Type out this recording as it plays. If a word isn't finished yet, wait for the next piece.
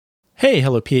Hey,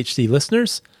 Hello PhD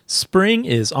listeners. Spring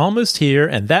is almost here,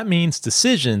 and that means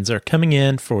decisions are coming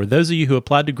in for those of you who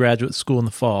applied to graduate school in the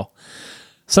fall.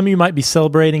 Some of you might be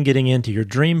celebrating getting into your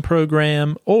dream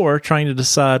program or trying to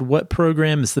decide what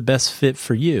program is the best fit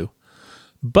for you.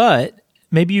 But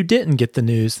maybe you didn't get the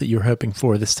news that you were hoping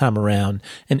for this time around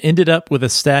and ended up with a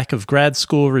stack of grad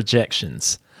school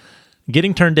rejections.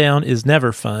 Getting turned down is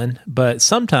never fun, but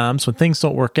sometimes when things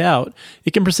don't work out,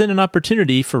 it can present an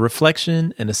opportunity for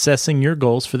reflection and assessing your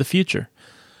goals for the future.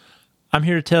 I'm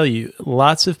here to tell you,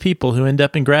 lots of people who end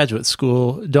up in graduate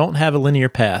school don't have a linear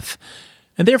path,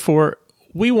 and therefore,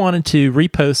 we wanted to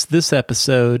repost this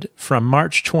episode from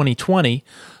March 2020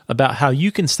 about how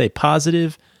you can stay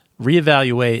positive,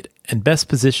 reevaluate, and best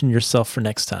position yourself for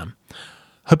next time.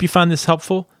 Hope you find this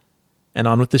helpful, and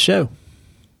on with the show.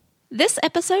 This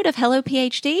episode of Hello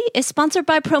PhD is sponsored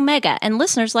by Promega and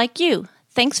listeners like you.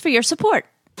 Thanks for your support.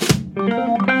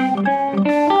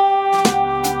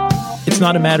 It's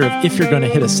not a matter of if you're going to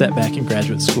hit a setback in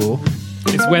graduate school.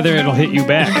 It's whether it'll hit you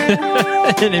back.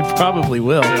 And it probably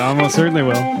will. It almost certainly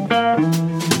will.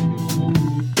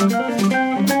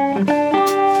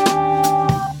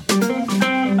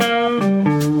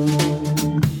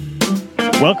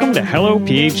 Welcome to Hello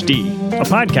PhD, a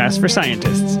podcast for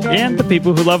scientists and the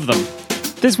people who love them.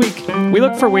 This week, we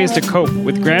look for ways to cope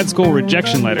with grad school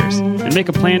rejection letters and make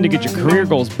a plan to get your career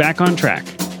goals back on track.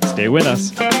 Stay with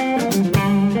us.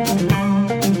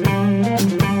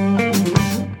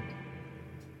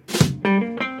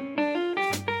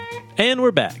 And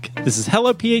we're back. This is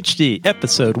Hello PhD,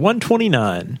 episode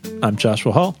 129. I'm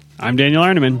Joshua Hall. I'm Daniel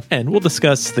Arneman. And we'll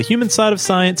discuss the human side of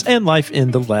science and life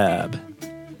in the lab.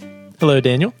 Hello,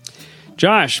 Daniel.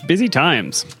 Josh, busy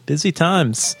times. Busy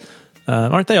times.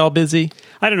 Aren't they all busy?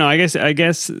 I don't know. I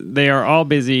guess they are all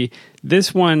busy.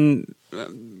 This one,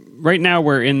 right now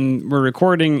we're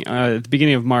recording at the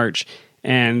beginning of March,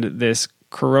 and this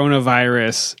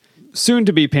coronavirus, soon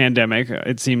to be pandemic,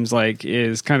 it seems like,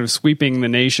 is kind of sweeping the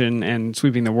nation and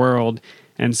sweeping the world.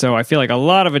 And so I feel like a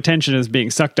lot of attention is being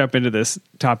sucked up into this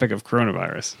topic of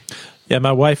coronavirus. Yeah,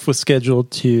 my wife was scheduled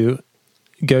to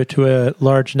go to a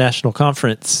large national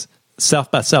conference, South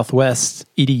by Southwest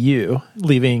EDU,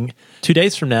 leaving 2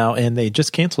 days from now, and they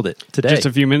just canceled it today. Just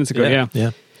a few minutes ago,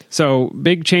 yeah. So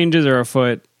big changes are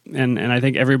afoot, and I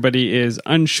think everybody is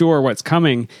unsure what's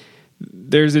coming.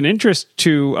 There's an interest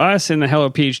to us in the Hello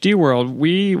PhD world.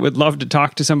 We would love to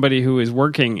talk to somebody who is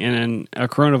working in a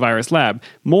coronavirus lab,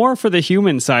 more for the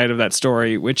human side of that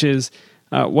story, which is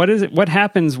what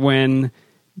happens when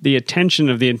the attention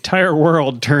of the entire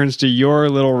world turns to your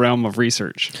little realm of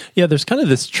research. Yeah, there's kind of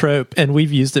this trope, and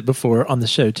we've used it before on the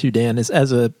show too, Dan, is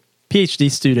as a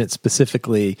PhD student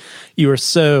specifically, you are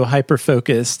so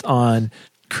hyper-focused on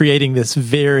creating this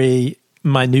very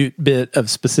minute bit of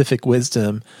specific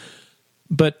wisdom.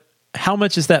 But how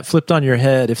much is that flipped on your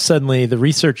head if suddenly the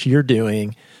research you're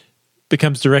doing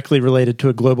becomes directly related to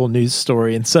a global news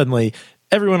story and suddenly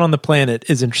everyone on the planet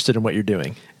is interested in what you're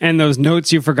doing? And those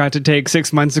notes you forgot to take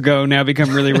 6 months ago now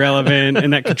become really relevant,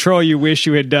 and that control you wish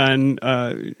you had done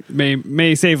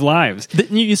may save lives.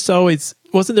 You used to always...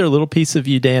 Wasn't there a little piece of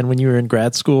you, Dan, when you were in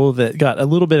grad school that got a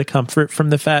little bit of comfort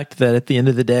from the fact that at the end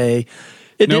of the day...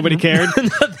 Nobody cared?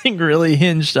 Nothing really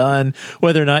hinged on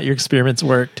whether or not your experiments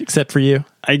worked, except for you.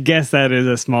 I guess that is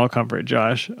a small comfort,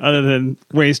 Josh, other than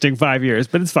wasting 5 years,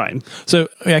 but it's fine. So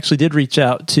we actually did reach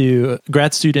out to a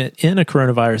grad student in a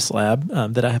coronavirus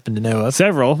lab that I happen to know of.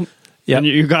 Several. Yeah. And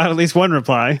you got at least one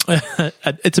reply.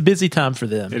 It's a busy time for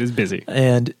them. It is busy.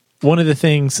 And one of the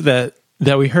things that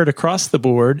we heard across the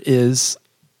board is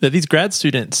that these grad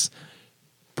students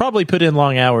probably put in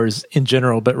long hours in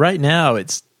general, but right now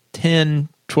it's 10,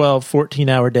 12,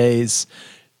 14-hour days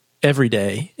every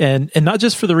day, and not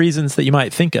just for the reasons that you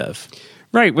might think of.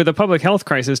 Right. With a public health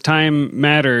crisis, time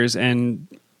matters, and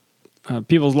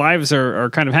people's lives are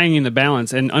kind of hanging in the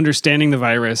balance, and understanding the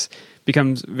virus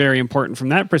becomes very important from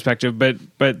that perspective. But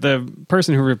the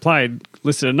person who replied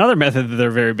listed another method that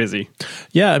they're very busy.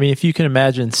 Yeah, I mean, if you can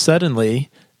imagine suddenly,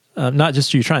 not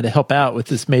just you trying to help out with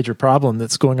this major problem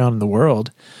that's going on in the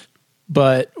world,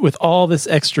 but with all this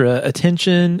extra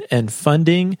attention and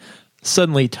funding,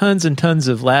 suddenly tons and tons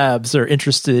of labs are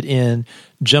interested in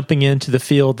jumping into the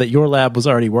field that your lab was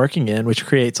already working in, which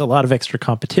creates a lot of extra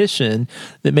competition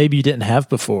that maybe you didn't have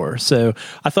before. So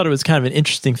I thought it was kind of an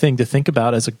interesting thing to think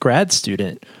about as a grad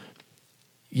student.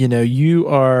 You know, you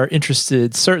are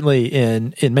interested certainly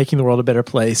in making the world a better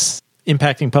place,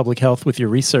 impacting public health with your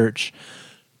research.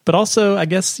 But also, I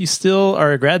guess you still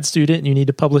are a grad student and you need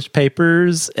to publish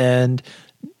papers and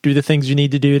do the things you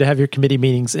need to do to have your committee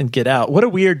meetings and get out. What a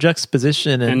weird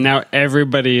juxtaposition. And now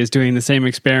everybody is doing the same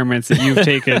experiments that you've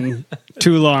taken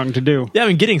too long to do. Yeah, I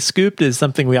mean, getting scooped is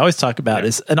something we always talk about.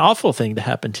 Is an awful thing to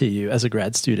happen to you as a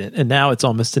grad student. And now it's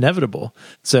almost inevitable.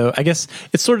 So I guess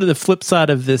it's sort of the flip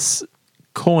side of this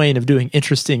coin of doing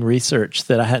interesting research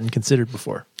that I hadn't considered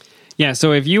before. Yeah,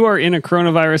 so if you are in a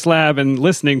coronavirus lab and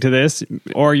listening to this,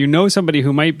 or you know somebody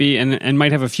who might be and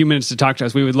might have a few minutes to talk to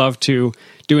us, we would love to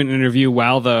do an interview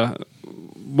while the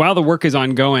work is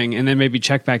ongoing, and then maybe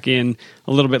check back in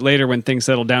a little bit later when things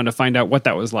settle down to find out what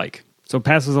that was like. So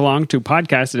pass us along to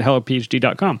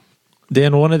podcast@hellophd.com.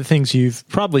 Dan, one of the things you've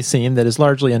probably seen that is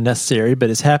largely unnecessary but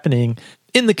is happening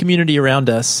in the community around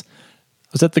us, I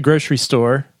was at the grocery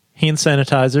store, hand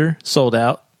sanitizer sold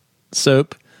out,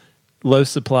 soap low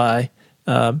supply.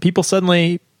 People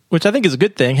suddenly, which I think is a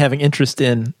good thing, having interest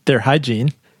in their hygiene.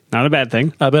 Not a bad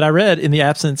thing. But I read in the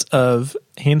absence of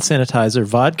hand sanitizer,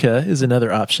 vodka is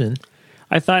another option.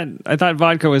 I thought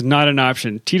vodka was not an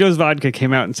option. Tito's Vodka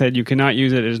came out and said you cannot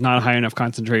use it. It is not a high enough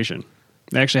concentration.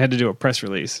 They actually had to do a press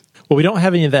release. Well, we don't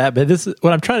have any of that, but this is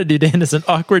what I'm trying to do, Dan, is an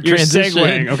awkward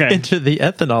transition into the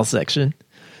ethanol section.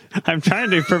 I'm trying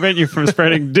to prevent you from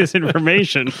spreading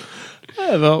disinformation.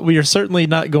 Well, we are certainly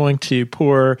not going to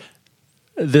pour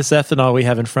this ethanol we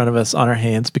have in front of us on our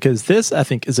hands, because this, I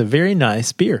think, is a very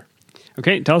nice beer.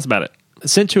 Okay, tell us about it.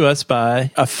 Sent to us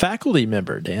by a faculty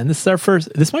member, Dan. This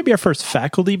might be our first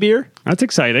faculty beer. That's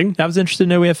exciting. I was interested to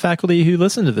know we have faculty who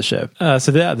listen to the show.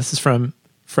 This is from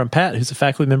Pat, who's a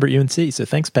faculty member at UNC. So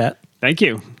thanks, Pat. Thank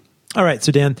you. All right,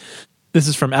 so Dan, this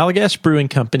is from Allagash Brewing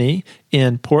Company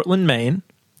in Portland, Maine.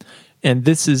 And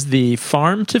this is the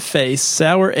Farm to Face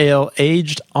Sour Ale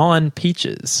aged on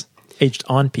peaches.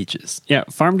 Yeah,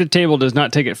 farm to table does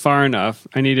not take it far enough.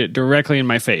 I need it directly in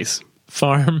my face.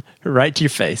 Farm right to your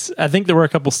face. I think there were a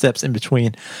couple steps in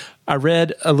between. I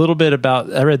read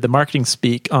the marketing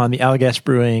speak on the Allagash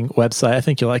Brewing website. I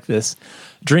think you'll like this.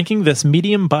 Drinking this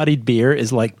medium-bodied beer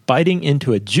is like biting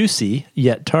into a juicy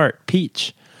yet tart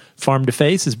peach. Farm to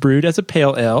Face is brewed as a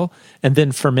pale ale and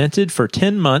then fermented for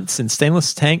 10 months in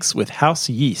stainless tanks with house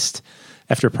yeast.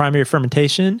 After primary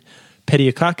fermentation,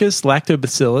 Pediococcus,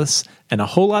 lactobacillus, and a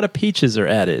whole lot of peaches are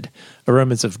added.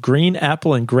 Aromas of green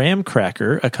apple and graham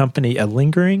cracker accompany a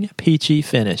lingering peachy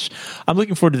finish. I'm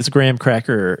looking forward to this graham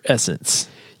cracker essence.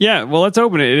 Yeah, well, let's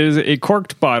open it. It is a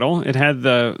corked bottle. It had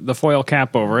the foil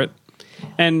cap over it.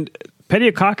 And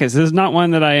Pediococcus is not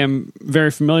one that I am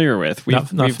very familiar with. We've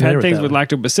had things with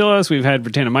lactobacillus. We've had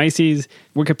Brettanomyces.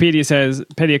 Wikipedia says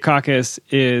Pediococcus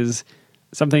is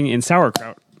something in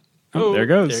sauerkraut. Oh, there it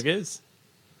goes. There it goes.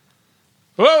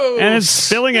 Whoa! And it's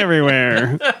spilling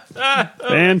everywhere.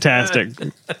 Fantastic.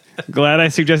 Glad I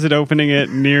suggested opening it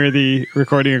near the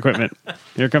recording equipment.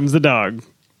 Here comes the dog.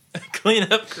 Clean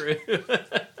up crew.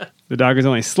 The dog is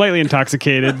only slightly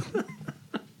intoxicated.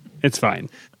 It's fine.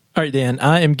 All right, Dan,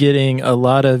 I am getting a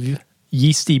lot of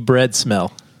yeasty bread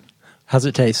smell. How's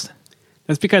it taste?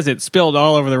 That's because it spilled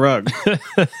all over the rug.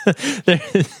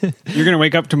 You're going to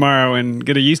wake up tomorrow and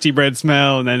get a yeasty bread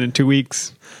smell, and then in 2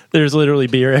 weeks... There's literally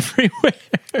beer everywhere.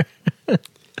 All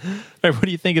right, what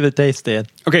do you think of the taste, Dan?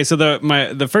 Okay, so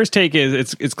the first take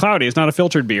is it's cloudy. It's not a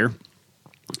filtered beer.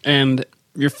 And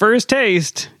your first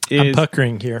taste is... I'm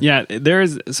puckering here. Yeah, there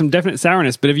is some definite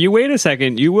sourness, but if you wait a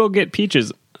second, you will get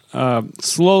peaches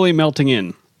slowly melting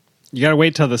in. You got to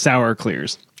wait till the sour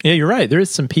clears. Yeah, you're right. There is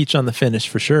some peach on the finish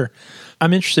for sure.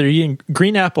 I'm interested in eating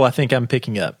green apple. I think I'm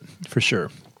picking up for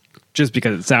sure. Just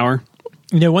because it's sour?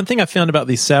 You know, one thing I found about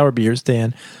these sour beers,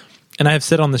 Dan, and I have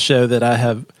said on the show that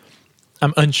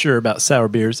I'm unsure about sour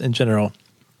beers in general.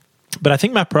 But I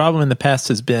think my problem in the past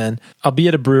has been I'll be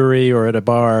at a brewery or at a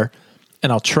bar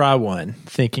and I'll try one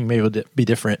thinking maybe it'll be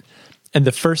different. And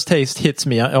the first taste hits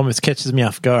me, it almost catches me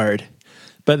off guard.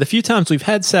 But the few times we've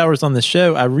had sours on the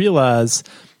show, I realize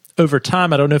over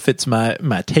time, I don't know if it's my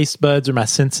taste buds or my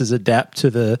senses adapt to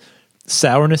the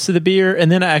sourness of the beer,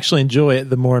 and then I actually enjoy it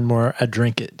the more and more I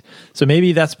drink it. So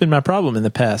maybe that's been my problem in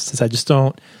the past, is I just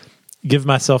don't give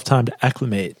myself time to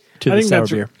acclimate to the sour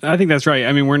beer. I think that's right.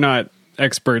 I mean, we're not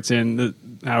experts in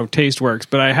how taste works,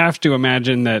 but I have to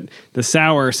imagine that the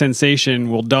sour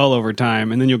sensation will dull over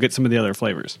time, and then you'll get some of the other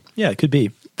flavors. Yeah, it could be.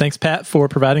 Thanks, Pat, for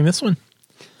providing this one.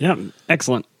 Yeah,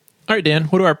 excellent. All right, Dan,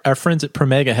 what do our friends at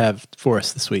Promega have for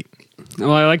us this week?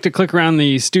 Well, I like to click around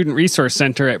the Student Resource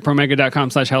Center at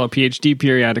promega.com/hellophd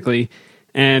periodically.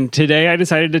 And today I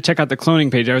decided to check out the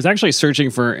cloning page. I was actually searching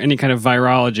for any kind of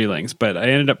virology links, but I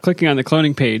ended up clicking on the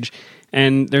cloning page.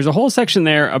 And there's a whole section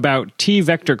there about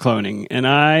T-vector cloning. And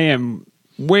I am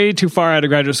way too far out of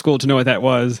graduate school to know what that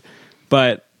was.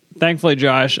 But thankfully,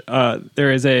 Josh,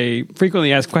 there is a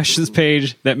frequently asked questions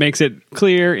page that makes it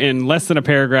clear in less than a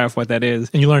paragraph what that is.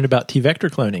 And you learned about T-vector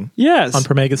cloning. Yes. On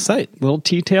Promega's site. Little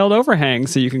T-tailed overhang,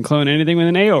 so you can clone anything with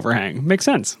an A overhang. Makes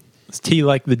sense. It's T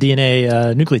like the DNA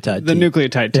nucleotide The T.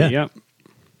 nucleotide T, yep.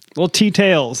 Little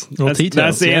T-tails. That's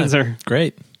the answer.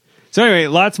 Great. So anyway,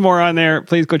 lots more on there.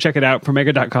 Please go check it out,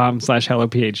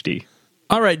 promega.com/HelloPhD.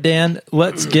 All right, Dan,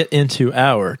 let's get into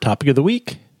our topic of the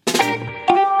week.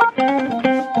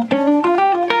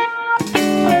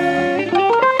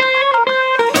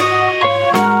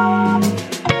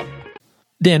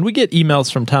 Dan, we get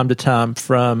emails from time to time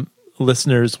from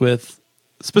listeners with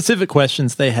specific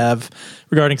questions they have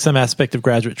regarding some aspect of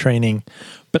graduate training,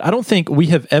 but I don't think we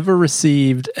have ever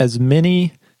received as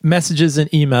many messages and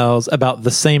emails about the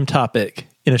same topic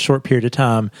in a short period of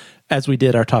time as we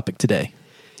did our topic today.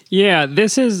 Yeah,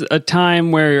 this is a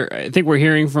time where I think we're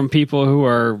hearing from people who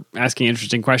are asking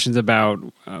interesting questions about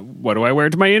what do I wear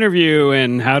to my interview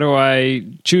and how do I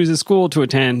choose a school to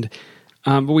attend.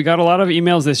 But we got a lot of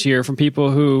emails this year from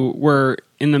people who were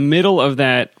in the middle of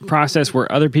that process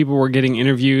where other people were getting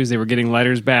interviews, they were getting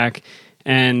letters back,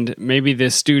 and maybe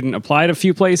this student applied a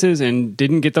few places and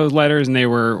didn't get those letters, and they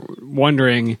were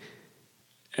wondering,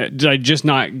 did I just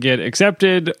not get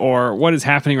accepted, or what is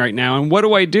happening right now, and what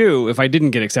do I do if I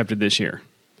didn't get accepted this year?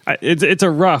 It's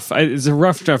a rough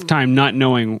time not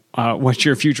knowing what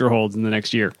your future holds in the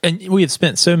next year. And we have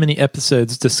spent so many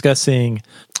episodes discussing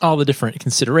all the different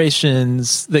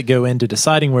considerations that go into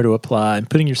deciding where to apply and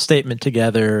putting your statement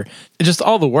together, and just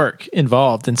all the work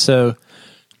involved. And so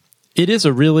it is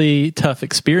a really tough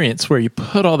experience where you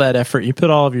put all that effort, you put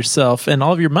all of yourself and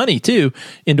all of your money too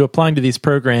into applying to these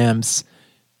programs,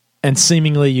 and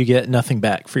seemingly you get nothing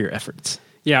back for your efforts.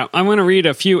 Yeah, I'm going to read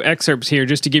a few excerpts here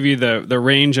just to give you the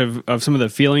range of some of the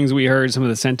feelings we heard, some of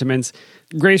the sentiments.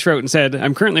 Grace wrote and said,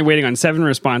 I'm currently waiting on 7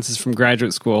 responses from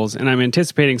graduate schools, and I'm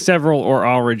anticipating several or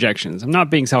all rejections. I'm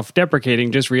not being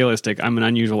self-deprecating, just realistic. I'm an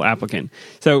unusual applicant.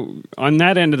 So on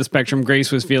that end of the spectrum,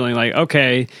 Grace was feeling like,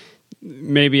 okay,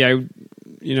 maybe I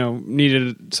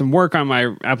needed some work on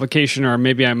my application, or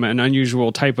maybe I'm an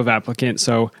unusual type of applicant,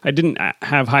 so I didn't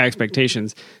have high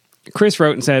expectations. Chris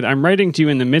wrote and said, I'm writing to you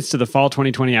in the midst of the fall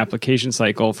 2020 application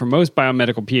cycle for most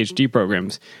biomedical PhD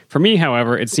programs. For me,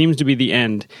 however, it seems to be the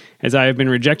end, as I have been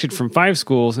rejected from 5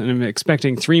 schools and am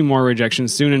expecting 3 more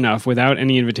rejections soon enough without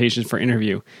any invitations for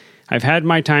interview. I've had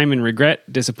my time in regret,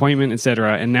 disappointment,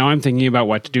 etc., and now I'm thinking about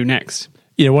what to do next.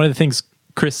 One of the things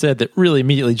Chris said that really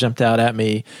immediately jumped out at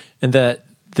me, and that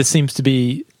this seems to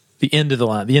be the end of the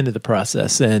line, the end of the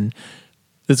process, and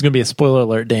this is going to be a spoiler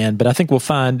alert, Dan, but I think we'll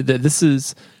find that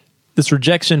this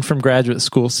rejection from graduate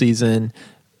school season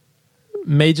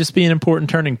may just be an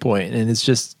important turning point, and it's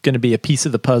just going to be a piece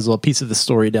of the puzzle, a piece of the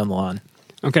story down the line.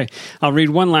 Okay, I'll read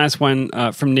one last one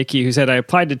from Nikki, who said, I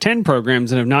applied to 10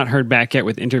 programs and have not heard back yet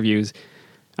with interviews.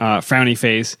 Frowny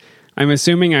face. I'm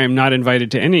assuming I am not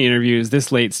invited to any interviews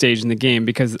this late stage in the game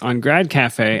because on Grad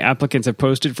Cafe, applicants have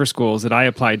posted for schools that I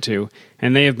applied to,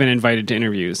 and they have been invited to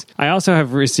interviews. I also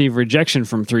have received rejection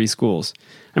from 3 schools.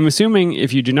 I'm assuming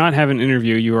if you do not have an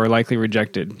interview, you are likely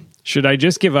rejected. Should I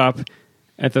just give up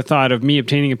at the thought of me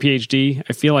obtaining a PhD?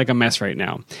 I feel like a mess right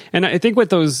now. And I think what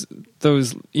those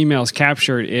emails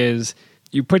captured is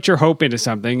you put your hope into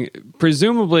something.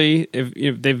 Presumably,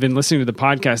 if they've been listening to the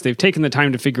podcast, they've taken the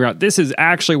time to figure out this is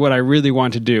actually what I really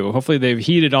want to do. Hopefully, they've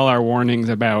heeded all our warnings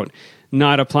about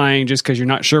not applying just because you're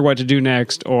not sure what to do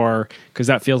next or because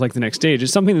that feels like the next stage.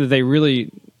 It's something that they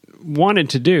really wanted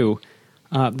to do.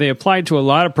 They applied to a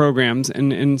lot of programs,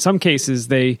 and in some cases,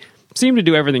 they seemed to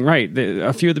do everything right.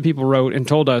 A few of the people wrote and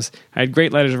told us, I had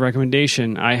great letters of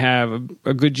recommendation, I have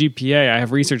a good GPA, I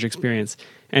have research experience,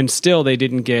 and still they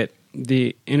didn't get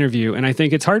the interview. And I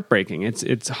think it's heartbreaking.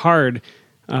 It's hard,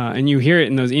 and you hear it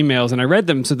in those emails, and I read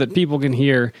them so that people can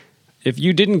hear, if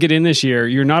you didn't get in this year,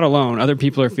 you're not alone. Other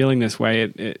people are feeling this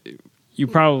way. You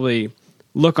probably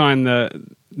look on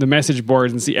the message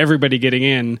boards and see everybody getting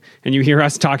in, and you hear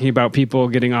us talking about people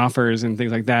getting offers and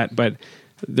things like that. But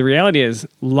the reality is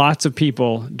lots of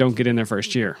people don't get in their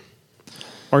first year,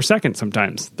 or second,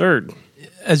 sometimes third.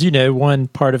 As you know, one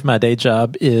part of my day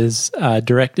job is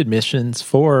direct admissions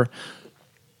for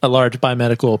a large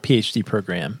biomedical PhD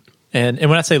program. And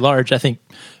when I say large, I think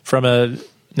from a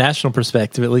national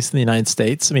perspective, at least in the United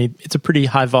States, I mean, it's a pretty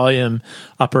high volume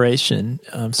operation.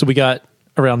 So we got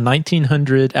around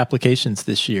 1,900 applications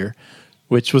this year,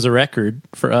 which was a record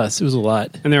for us. It was a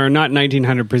lot. And there are not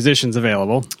 1,900 positions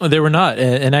available. There were not.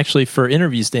 And actually for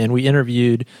interviews, Dan, we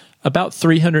interviewed about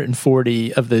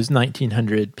 340 of those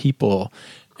 1,900 people.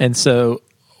 And so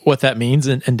what that means,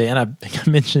 and Dan, I think I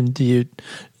mentioned to you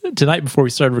tonight before we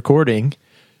started recording,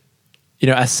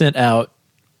 I sent out,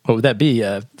 what would that be,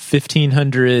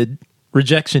 1,500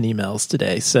 rejection emails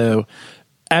today. So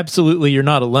absolutely, you're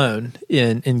not alone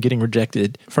in getting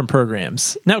rejected from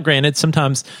programs. Now, granted,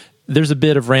 sometimes there's a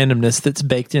bit of randomness that's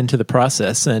baked into the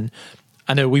process. And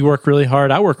I know we work really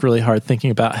hard. I work really hard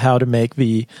thinking about how to make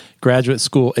the graduate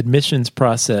school admissions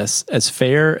process as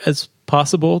fair as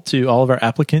possible to all of our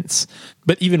applicants.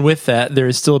 But even with that, there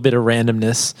is still a bit of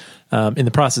randomness in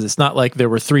the process. It's not like there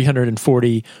were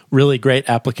 340 really great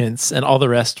applicants and all the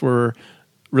rest were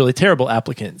really terrible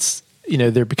applicants.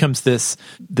 There becomes this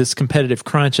competitive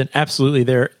crunch, and absolutely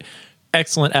there are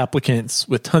excellent applicants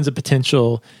with tons of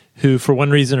potential who, for one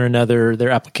reason or another, their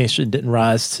application didn't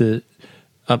rise to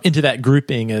into that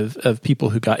grouping of people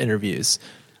who got interviews.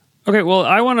 Okay, well,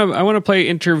 I want to play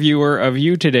interviewer of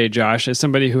you today, Josh, as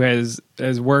somebody who has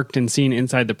worked and seen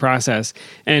inside the process,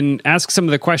 and ask some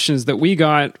of the questions that we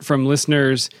got from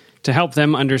listeners to help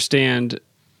them understand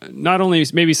not only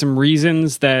maybe some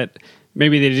reasons that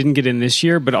maybe they didn't get in this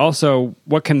year, but also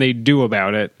what can they do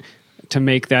about it to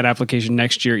make that application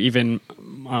next year even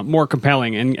more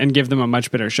compelling and give them a much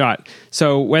better shot.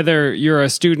 So whether you're a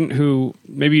student who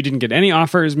maybe you didn't get any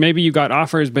offers, maybe you got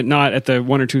offers, but not at the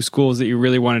one or two schools that you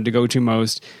really wanted to go to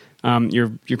most, you're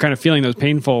kind of feeling those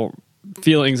painful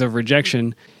feelings of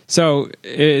rejection. So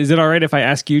is it all right if I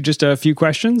ask you just a few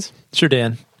questions? Sure,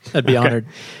 Dan. I'd be honored.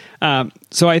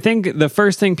 So I think the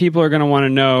first thing people are going to want to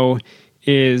know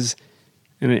is,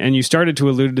 and you started to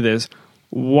allude to this,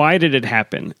 why did it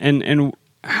happen? And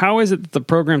how is it that the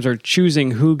programs are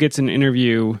choosing who gets an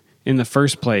interview in the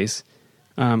first place?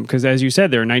 Because as you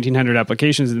said, there are 1,900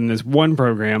 applications in this one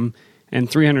program, and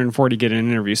 340 get an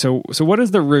interview. So what does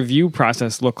the review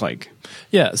process look like?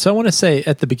 Yeah, so I want to say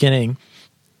at the beginning,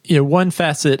 one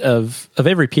facet of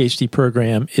every PhD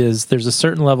program is there's a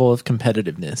certain level of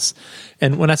competitiveness.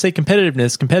 And when I say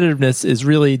competitiveness is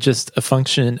really just a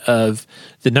function of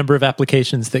the number of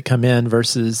applications that come in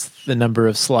versus the number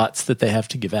of slots that they have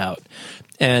to give out.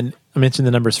 And I mentioned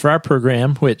the numbers for our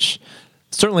program, which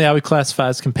certainly I would classify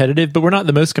as competitive, but we're not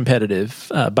the most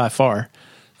competitive by far.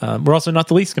 We're also not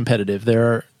the least competitive.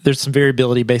 There's some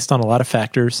variability based on a lot of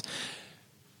factors.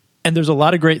 And there's a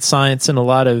lot of great science and a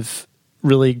lot of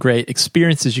really great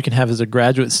experiences you can have as a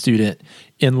graduate student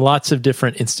in lots of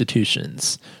different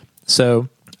institutions. So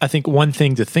I think one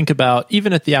thing to think about,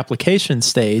 even at the application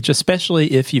stage,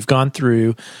 especially if you've gone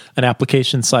through an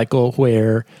application cycle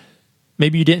where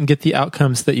maybe you didn't get the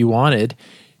outcomes that you wanted,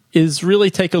 is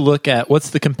really take a look at what's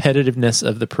the competitiveness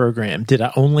of the program. Did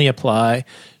I only apply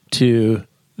to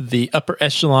the upper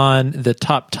echelon, the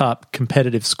top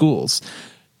competitive schools?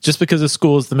 Just because a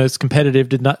school is the most competitive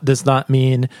does not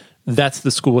mean that's the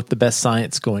school with the best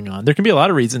science going on. There can be a lot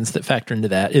of reasons that factor into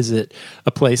that. Is it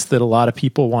a place that a lot of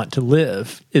people want to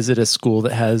live? Is it a school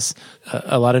that has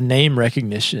a lot of name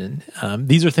recognition?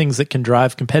 These are things that can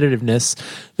drive competitiveness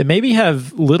that maybe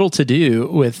have little to do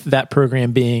with that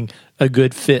program being a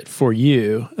good fit for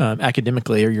you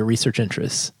academically or your research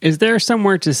interests. Is there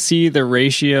somewhere to see the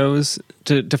ratios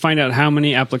to find out how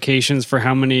many applications for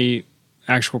how many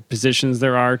actual positions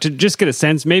there are, to just get a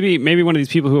sense? Maybe one of these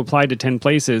people who applied to 10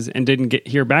 places and didn't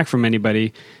hear back from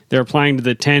anybody, they're applying to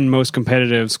the 10 most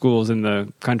competitive schools in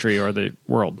the country or the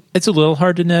world. It's a little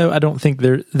hard to know. I don't think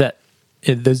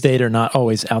those data are not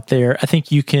always out there. I think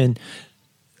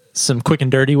some quick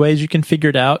and dirty ways you can figure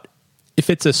it out. If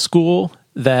it's a school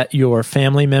that your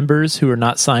family members who are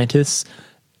not scientists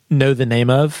know the name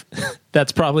of,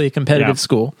 that's probably a competitive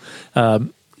school.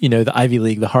 The Ivy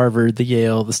League, the Harvard, the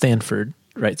Yale, the Stanford,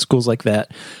 right? Schools like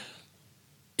that.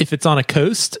 If it's on a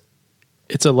coast,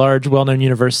 it's a large, well-known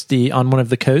university on one of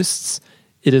the coasts,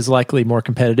 it is likely more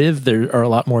competitive. There are a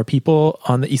lot more people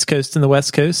on the East Coast and the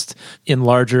West Coast in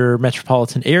larger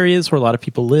metropolitan areas where a lot of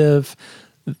people live.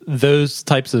 Those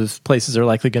types of places are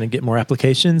likely going to get more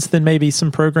applications than maybe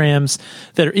some programs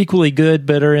that are equally good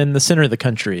but are in the center of the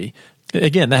country.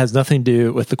 Again, that has nothing to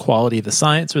do with the quality of the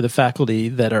science or the faculty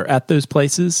that are at those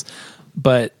places,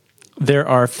 but there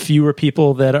are fewer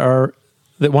people that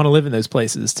want to live in those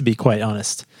places, to be quite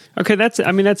honest. Okay,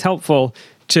 that's helpful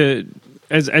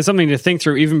as something to think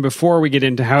through even before we get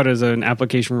into how does an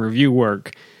application review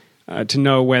work. To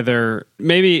know whether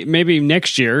maybe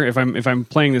next year, if I'm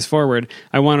playing this forward,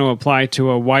 I want to apply to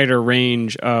a wider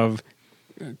range of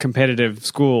competitive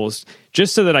schools,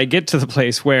 just so that I get to the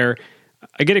place where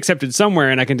I get accepted somewhere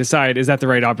and I can decide, is that the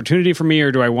right opportunity for me,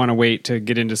 or do I want to wait to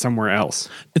get into somewhere else?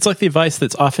 It's like the advice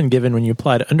that's often given when you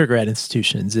apply to undergrad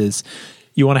institutions is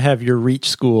you want to have your reach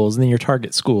schools and then your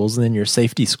target schools and then your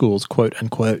safety schools, quote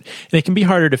unquote. And it can be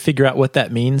harder to figure out what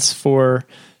that means for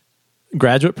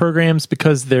graduate programs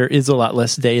because there is a lot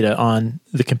less data on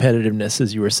the competitiveness,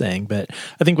 as you were saying. But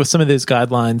I think with some of those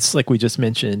guidelines, like we just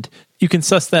mentioned, you can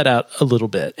suss that out a little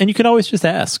bit. And you can always just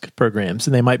ask programs,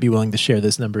 and they might be willing to share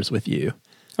those numbers with you.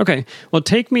 Okay. Well,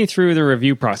 take me through the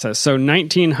review process. So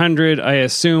 1900, I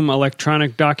assume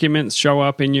electronic documents show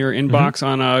up in your inbox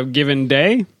on a given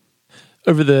day?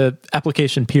 Over the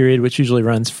application period, which usually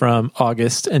runs from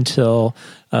August until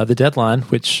the deadline,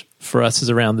 which for us is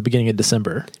around the beginning of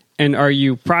December. And are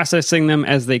you processing them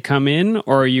as they come in,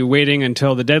 or are you waiting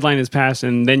until the deadline is passed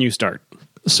and then you start?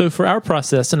 So for our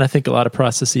process, and I think a lot of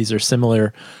processes are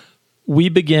similar, we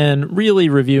begin really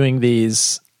reviewing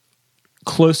these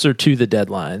closer to the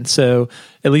deadline. So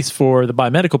at least for the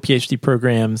biomedical PhD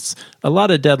programs, a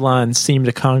lot of deadlines seem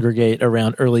to congregate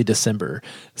around early December.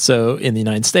 So in the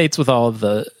United States, with all of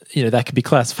the, that could be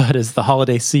classified as the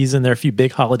holiday season. There are a few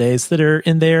big holidays that are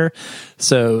in there.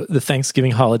 So the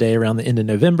Thanksgiving holiday around the end of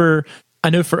November. I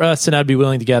know for us, and I'd be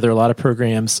willing to gather, a lot of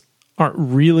programs aren't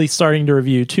really starting to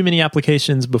review too many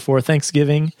applications before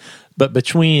Thanksgiving, but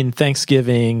between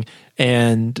Thanksgiving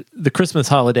and the Christmas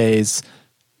holidays,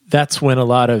 that's when a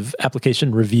lot of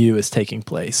application review is taking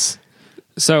place.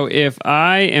 So if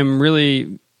I am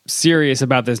really serious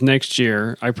about this next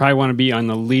year, I probably want to be on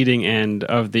the leading end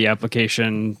of the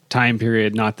application time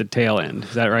period, not the tail end.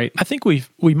 Is that right? I think we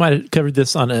might have covered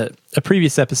this on a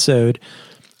previous episode.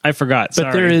 I forgot.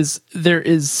 But there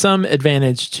is some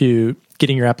advantage to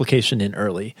getting your application in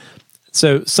early.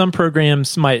 So some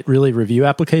programs might really review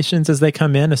applications as they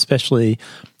come in, especially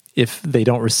if they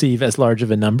don't receive as large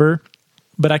of a number.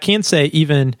 But I can say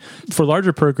even for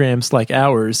larger programs like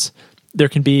ours, there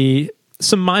can be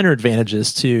some minor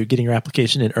advantages to getting your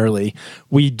application in early.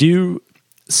 We do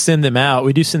send them out.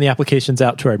 We do send the applications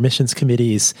out to our admissions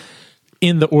committees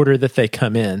in the order that they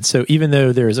come in. So even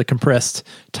though there is a compressed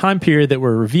time period that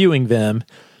we're reviewing them,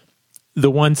 the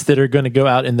ones that are going to go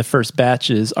out in the first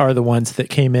batches are the ones that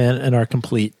came in and are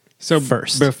complete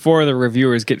first. Before the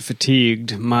reviewers get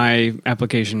fatigued, my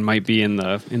application might be in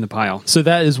the pile. So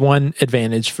that is one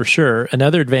advantage for sure.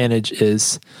 Another advantage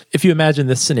is if you imagine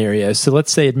this scenario. So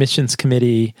let's say a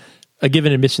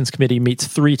given admissions committee meets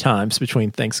 3 times between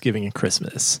Thanksgiving and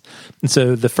Christmas. And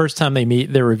so the first time they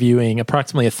meet, they're reviewing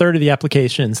approximately a third of the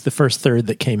applications, the first third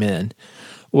that came in.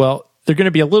 Well, they're going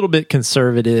to be a little bit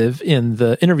conservative in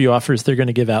the interview offers they're going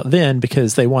to give out then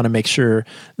because they want to make sure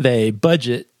they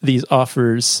budget these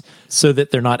offers so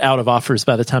that they're not out of offers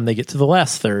by the time they get to the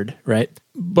last third, right?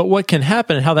 But what can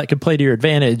happen and how that could play to your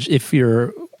advantage if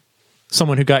you're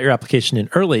someone who got your application in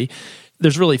early,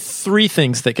 there's really 3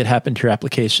 things that could happen to your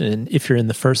application if you're in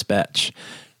the first batch.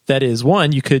 That is,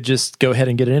 1, you could just go ahead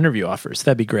and get an interview offers.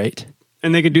 That'd be great.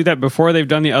 And they could do that before they've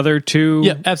done the other 2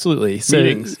 Yeah, absolutely.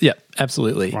 meetings? Yeah,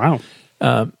 absolutely. Wow.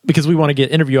 Because we want to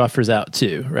get interview offers out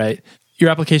too, right? Your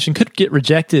application could get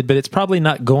rejected, but it's probably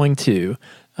not going to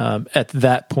at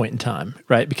that point in time,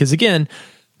 right? Because again,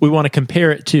 we want to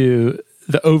compare it to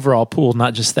the overall pool,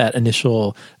 not just that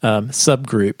initial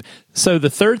subgroup. So the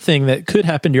third thing that could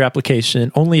happen to your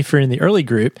application, only if you're in the early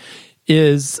group,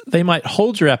 is they might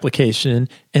hold your application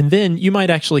and then you might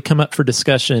actually come up for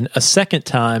discussion a second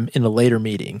time in a later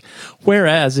meeting.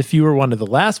 Whereas if you were one of the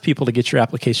last people to get your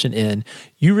application in,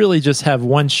 you really just have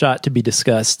one shot to be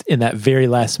discussed in that very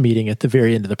last meeting at the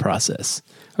very end of the process.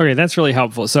 Okay, that's really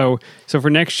helpful. So for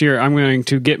next year, I'm going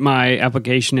to get my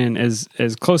application in as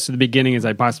close to the beginning as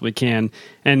I possibly can.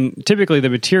 And typically the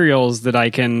materials that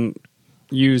I can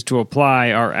use to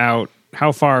apply are out.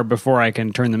 How far before I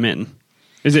can turn them in?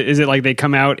 Is it like they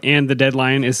come out and the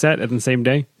deadline is set at the same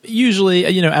day?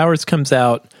 Usually, ours comes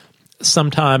out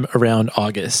sometime around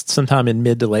August, sometime in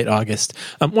mid to late August.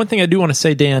 One thing I do want to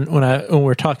say, Dan, when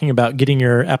we're talking about getting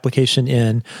your application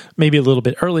in maybe a little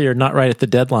bit earlier, not right at the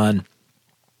deadline.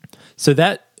 So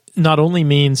that not only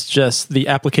means just the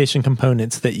application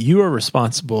components that you are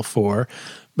responsible for,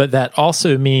 but that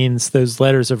also means those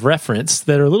letters of reference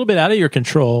that are a little bit out of your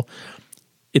control.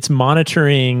 It's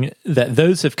monitoring that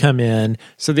those have come in.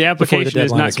 So the application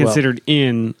is not considered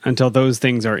in until those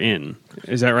things are in.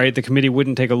 Is that right? The committee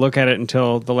wouldn't take a look at it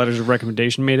until the letters of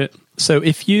recommendation made it? So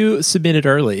if you submitted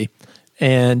early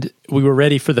and we were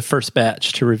ready for the first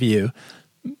batch to review,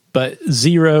 but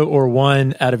 0 or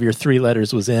 1 out of your 3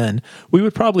 letters was in, we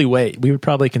would probably wait. We would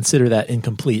probably consider that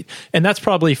incomplete. And that's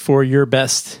probably in your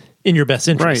best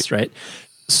interest, right?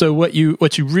 So what you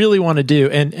really want to do,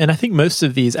 and I think most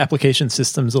of these application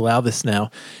systems allow this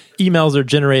now, emails are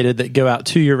generated that go out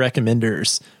to your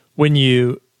recommenders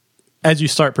as you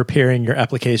start preparing your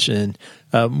application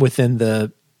within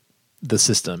the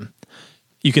system.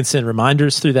 You can send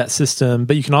reminders through that system,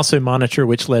 but you can also monitor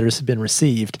which letters have been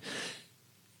received.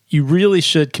 you really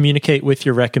should communicate with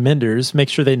your recommenders, make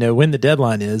sure they know when the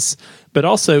deadline is. But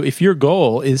also, if your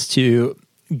goal is to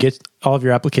get all of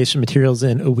your application materials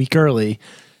in a week early,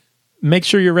 make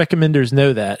sure your recommenders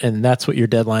know that, and that's what your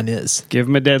deadline is. Give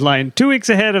them a deadline 2 weeks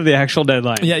ahead of the actual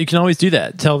deadline. Yeah, you can always do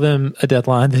that. Tell them a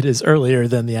deadline that is earlier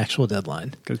than the actual deadline.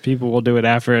 Because people will do it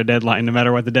after a deadline, no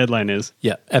matter what the deadline is.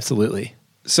 Yeah, absolutely.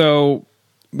 So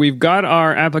we've got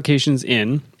our applications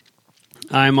in.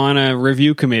 I'm on a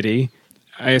review committee.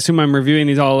 I assume I'm reviewing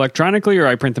these all electronically, or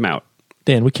I print them out?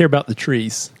 Dan, we care about the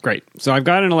trees. Great. So I've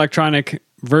got an electronic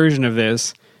version of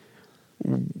this.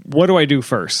 What do I do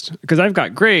first? Because I've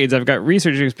got grades, I've got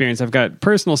research experience, I've got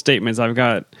personal statements, I've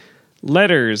got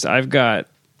letters, I've got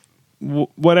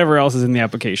whatever else is in the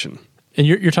application. And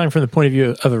you're talking from the point of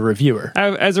view of a reviewer.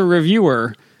 As a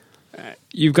reviewer,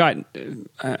 you've got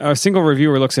a single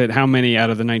reviewer looks at how many out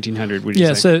of the 1,900 would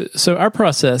you say? So our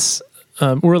process,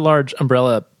 we're a large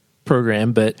umbrella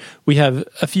program, but we have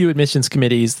a few admissions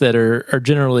committees that are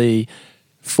generally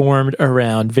formed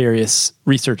around various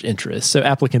research interests. So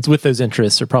applicants with those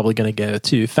interests are probably going to go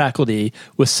to faculty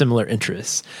with similar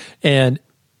interests. And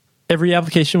every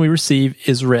application we receive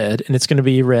is read, and it's going to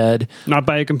be read... Not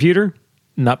by a computer?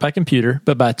 Not by computer,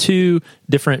 but by two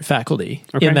different faculty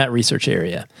in that research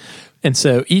area. And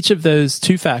so each of those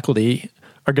two faculty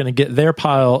are going to get their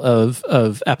pile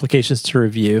of applications to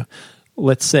review,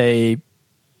 let's say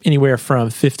anywhere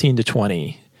from 15 to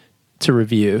 20 to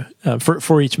review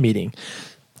for each meeting.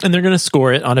 And they're going to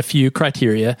score it on a few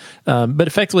criteria, but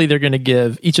effectively they're going to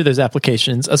give each of those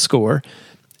applications a score,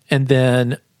 and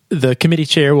then the committee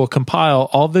chair will compile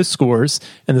all those scores,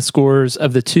 and the scores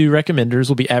of the two recommenders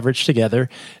will be averaged together.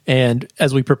 And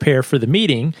as we prepare for the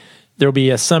meeting, there will be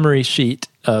a summary sheet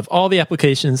of all the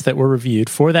applications that were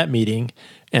reviewed for that meeting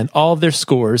and all of their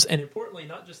scores, and importantly,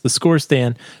 not just the scores,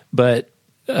 Dan, but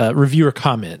reviewer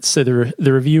comments. So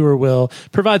the reviewer will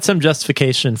provide some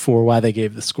justification for why they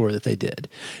gave the score that they did.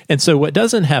 And so what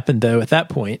doesn't happen, though, at that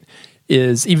point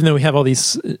is, even though we have all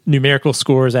these numerical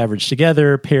scores averaged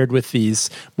together, paired with these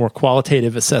more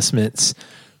qualitative assessments,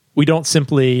 we don't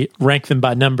simply rank them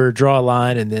by number, draw a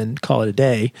line, and then call it a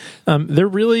day.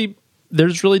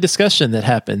 There's really discussion that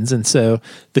happens. And so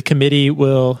the committee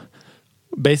will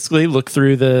basically look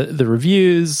through the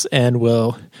reviews, and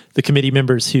the committee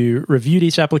members who reviewed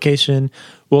each application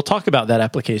will talk about that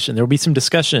application. There will be some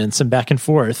discussion, some back and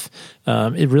forth.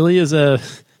 It really is I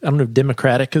don't know if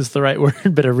democratic is the right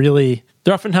word, but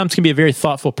there oftentimes can be a very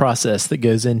thoughtful process that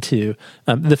goes into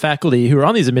the faculty who are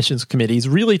on these admissions committees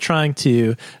really trying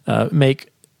to make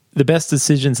the best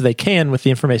decisions they can with the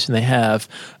information they have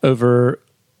over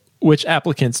which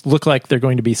applicants look like they're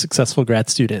going to be successful grad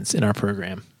students in our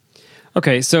program.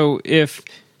 Okay, so if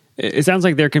it sounds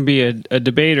like there can be a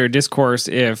debate or discourse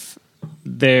if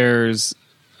there's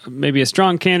maybe a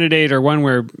strong candidate or one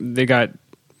where they got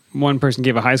one person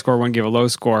gave a high score, one gave a low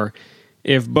score.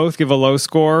 If both give a low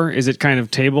score, is it kind of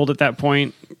tabled at that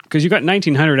point? Because you've got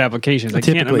 1,900 applications. I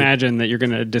can't imagine that you're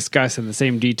going to discuss in the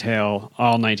same detail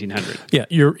all 1,900. Yeah,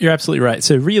 you're absolutely right.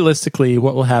 So realistically,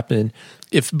 what will happen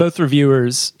if both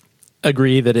reviewers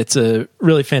agree that it's a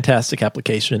really fantastic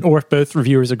application, or if both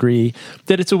reviewers agree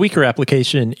that it's a weaker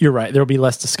application, you're right, there'll be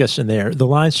less discussion there. The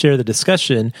lion's share of the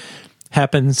discussion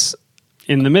happens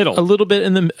in the middle. A little bit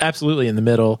absolutely in the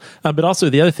middle. But also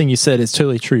the other thing you said is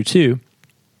totally true too.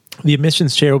 The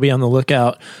admissions chair will be on the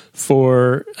lookout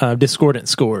for discordant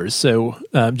scores. So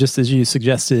just as you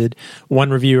suggested,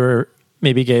 one reviewer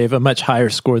maybe gave a much higher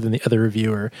score than the other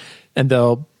reviewer, and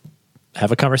they'll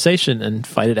have a conversation and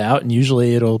fight it out, and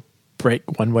usually it'll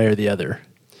break one way or the other.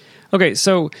 Okay,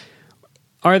 so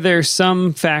are there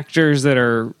some factors that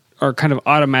are kind of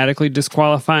automatically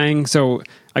disqualifying? So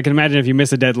I can imagine if you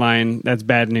miss a deadline, that's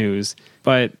bad news.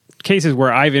 But cases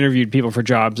where I've interviewed people for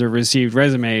jobs or received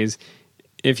resumes,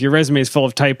 if your resume is full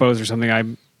of typos or something,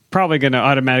 I'm probably going to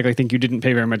automatically think you didn't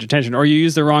pay very much attention, or you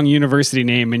used the wrong university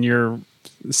name in your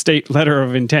state letter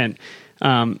of intent.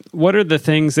 What are the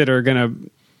things that are going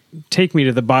to take me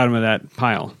to the bottom of that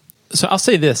pile? So I'll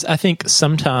say this. I think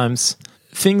sometimes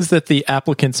things that the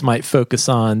applicants might focus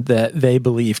on that they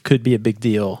believe could be a big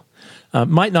deal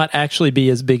might not actually be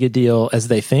as big a deal as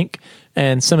they think.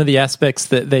 And some of the aspects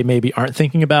that they maybe aren't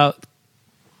thinking about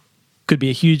could be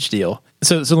a huge deal.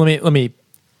 So let me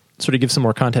sort of give some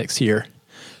more context here.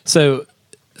 So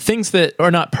things that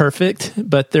are not perfect,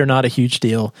 but they're not a huge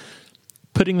deal.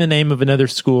 Putting the name of another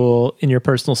school in your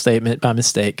personal statement by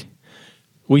mistake.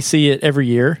 We see it every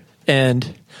year.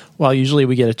 And while usually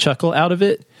we get a chuckle out of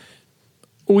it,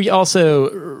 we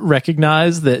also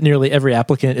recognize that nearly every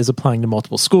applicant is applying to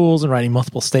multiple schools and writing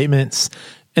multiple statements,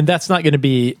 and that's not going to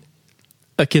be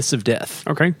a kiss of death.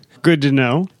 Okay, good to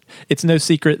know. It's no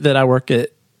secret that I work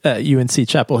at UNC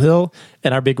Chapel Hill,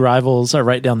 and our big rivals are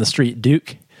right down the street,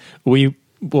 Duke. We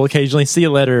will occasionally see a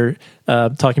letter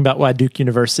talking about why Duke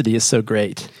University is so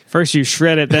great. First you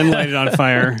shred it, then light it on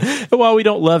fire. While we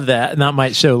don't love that, and that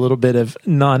might show a little bit of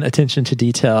non-attention to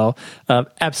detail,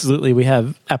 absolutely we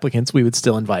have applicants we would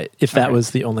still invite if that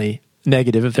was the only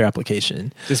negative of their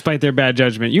application. Despite their bad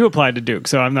judgment. You applied to Duke,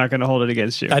 so I'm not going to hold it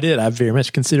against you. I did. I very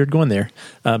much considered going there.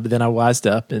 But then I wised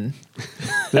up and...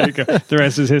 There you go. The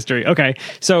rest is history. Okay.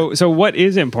 So what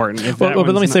is important? But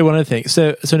let me say one other thing.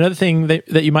 So another thing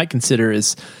that you might consider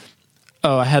is,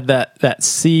 I had that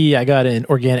C I got in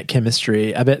organic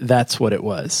chemistry. I bet that's what it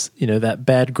was. That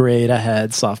bad grade I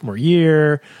had sophomore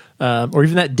year, or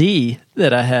even that D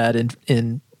that I had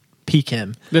in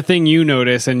PChem. The thing you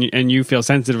notice and you feel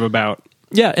sensitive about.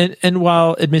 Yeah, and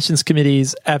while admissions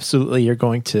committees absolutely are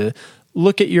going to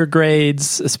look at your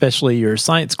grades, especially your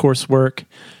science coursework,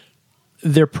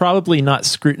 they're probably not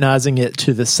scrutinizing it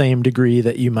to the same degree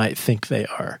that you might think they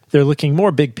are. They're looking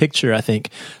more big picture, I think.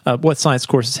 What science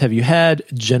courses have you had?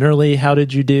 Generally, how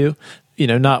did you do?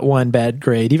 Not one bad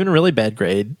grade, even a really bad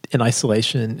grade in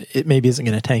isolation, it maybe isn't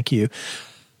going to tank you.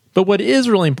 But what is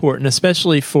really important,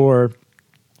 especially for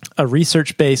a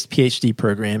research-based PhD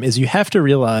program, is you have to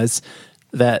realize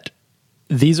that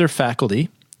these are faculty,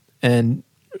 and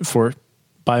for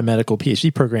biomedical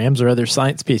PhD programs or other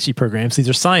science PhD programs, these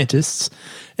are scientists.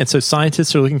 And so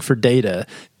scientists are looking for data.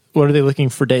 What are they looking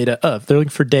for data of? They're looking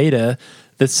for data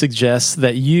that suggests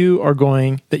that you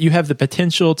have the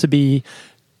potential to be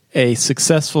a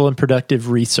successful and productive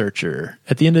researcher.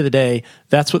 At the end of the day,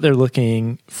 that's what they're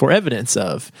looking for evidence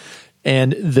of.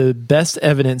 And the best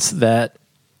evidence that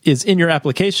is in your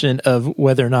application of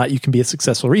whether or not you can be a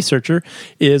successful researcher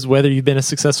is whether you've been a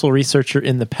successful researcher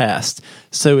in the past.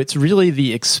 So it's really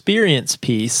the experience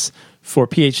piece for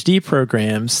PhD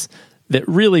programs that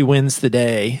really wins the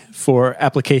day for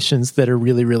applications that are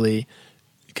really, really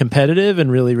competitive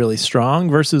and really, really strong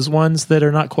versus ones that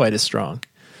are not quite as strong.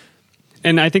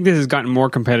 And I think this has gotten more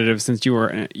competitive since you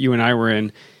and I were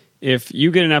in. If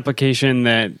you get an application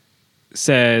that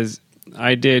says,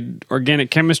 I did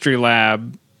organic chemistry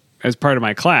lab as part of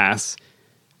my class,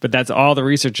 but that's all the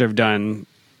research I've done,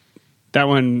 that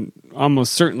one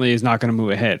almost certainly is not going to move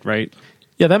ahead, right?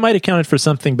 Yeah, that might have counted for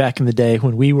something back in the day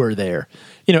when we were there.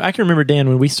 I can remember, Dan,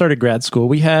 when we started grad school,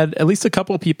 we had at least a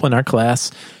couple of people in our class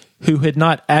who had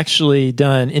not actually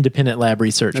done independent lab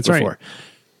research before. Right.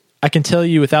 I can tell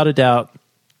you without a doubt,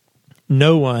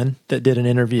 no one that did an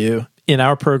interview in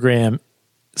our program,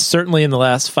 certainly in the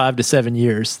last 5 to 7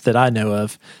 years that I know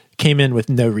of, came in with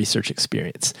no research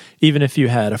experience. Even if you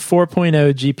had a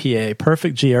 4.0 GPA,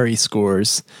 perfect GRE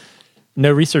scores,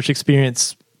 no research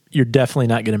experience, you're definitely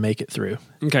not going to make it through.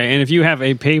 Okay, and if you have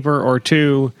a paper or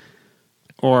two,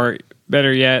 or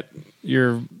better yet,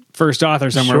 your first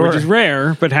author somewhere, which is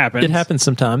rare, but happens. It happens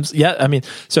sometimes. Yeah,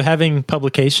 so having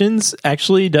publications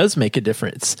actually does make a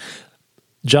difference.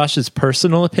 Josh's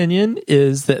personal opinion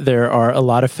is that there are a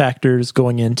lot of factors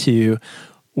going into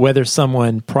whether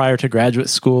someone prior to graduate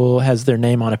school has their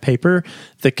name on a paper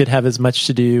that could have as much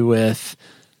to do with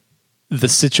the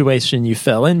situation you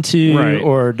fell into, right,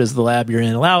 or does the lab you're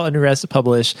in allow undergrads to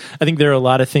publish. I think there are a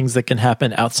lot of things that can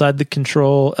happen outside the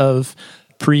control of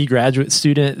pre-graduate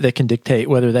student that can dictate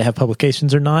whether they have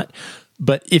publications or not.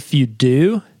 But if you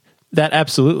do, that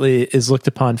absolutely is looked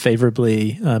upon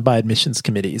favorably by admissions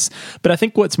committees. But I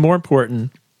think what's more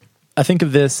important, I think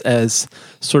of this as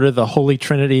sort of the holy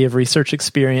trinity of research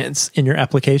experience in your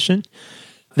application.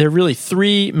 There are really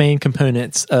 3 main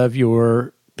components of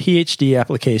your PhD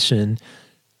application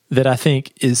that I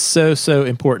think is so, so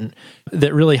important,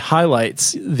 that really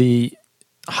highlights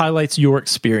your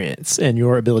experience and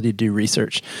your ability to do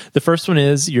research. The first one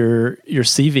is your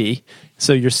CV.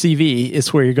 So your CV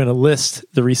is where you're going to list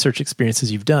the research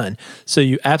experiences you've done. So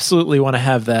you absolutely want to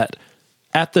have that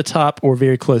at the top or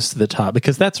very close to the top,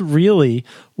 because that's really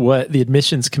what the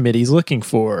admissions committee is looking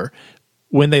for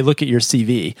when they look at your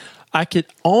CV. I could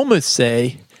almost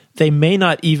say they may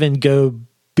not even go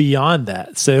beyond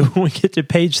that. So when we get to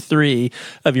page 3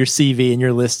 of your CV and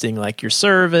you're listing like your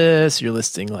service, you're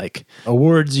listing like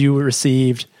awards you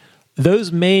received,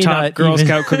 those may Top not Girl even,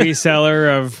 Scout cookie seller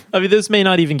of... those may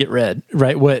not even get read,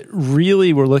 right? What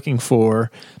really we're looking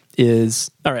for is,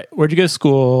 all right, where'd you go to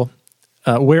school?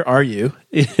 Where are you?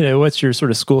 What's your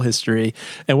sort of school history?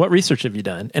 And what research have you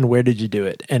done? And where did you do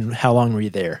it? And how long were you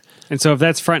there? And so if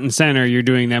that's front and center, you're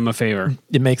doing them a favor.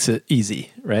 It makes it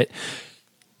easy, right?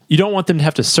 You don't want them to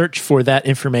have to search for that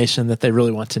information that they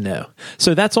really want to know.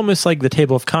 So that's almost like the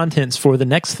table of contents for the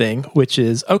next thing, which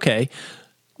is, okay,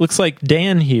 looks like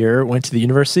Dan here went to the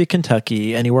University of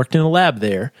Kentucky and he worked in a lab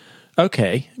there.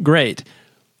 Okay, great.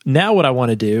 Now what I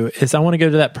want to do is I want to go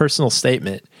to that personal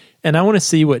statement and I want to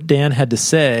see what Dan had to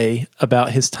say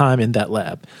about his time in that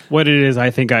lab. What it is I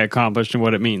think I accomplished and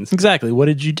what it means. Exactly. What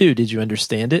did you do? Did you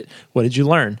understand it? What did you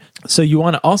learn? So you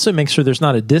want to also make sure there's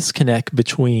not a disconnect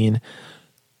between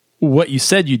what you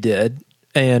said you did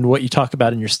and what you talk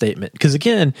about in your statement. Because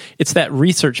again, it's that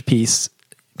research piece.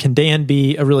 Can Dan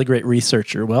be a really great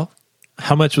researcher? Well,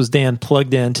 how much was Dan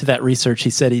plugged into that research he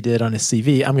said he did on his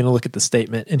CV? I'm going to look at the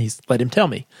statement and let him tell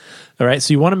me. All right.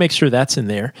 So you want to make sure that's in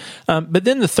there. But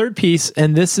then the third piece,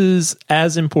 and this is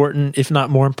as important, if not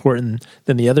more important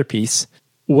than the other piece.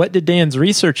 What did Dan's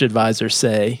research advisor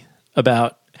say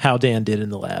about how Dan did in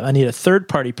the lab? I need a third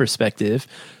party perspective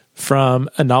from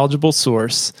a knowledgeable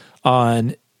source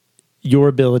on your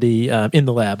ability in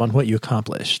the lab, on what you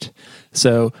accomplished.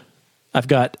 So I've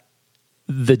got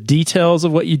the details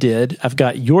of what you did, I've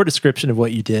got your description of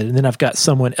what you did, and then I've got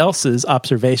someone else's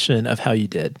observation of how you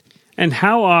did. And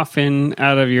how often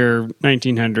out of your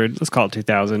 1900, let's call it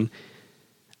 2000,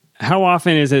 how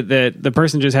often is it that the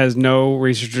person just has no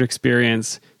research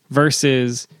experience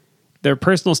versus their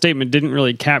personal statement didn't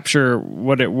really capture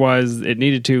what it was it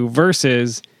needed to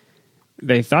versus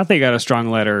they thought they got a strong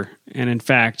letter and in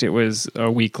fact it was a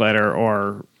weak letter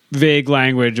or vague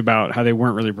language about how they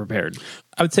weren't really prepared?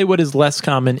 I would say what is less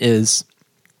common is,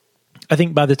 I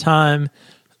think by the time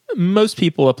most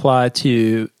people apply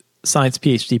to science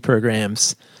PhD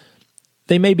programs,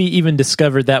 they maybe even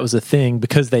discovered that was a thing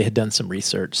because they had done some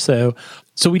research. So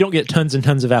we don't get tons and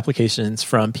tons of applications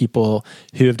from people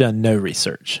who have done no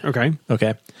research. Okay.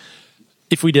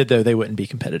 If we did, though, they wouldn't be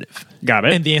competitive. Got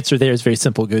it. And the answer there is very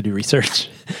simple. Go do research.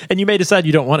 And you may decide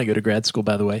you don't want to go to grad school,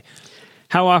 by the way.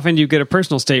 How often do you get a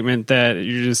personal statement that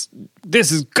you're just,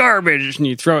 this is garbage, and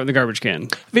you throw it in the garbage can?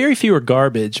 Very few are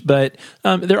garbage, but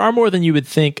there are more than you would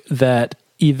think that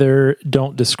either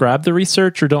don't describe the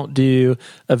research or don't do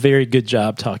a very good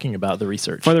job talking about the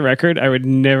research. For the record, I would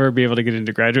never be able to get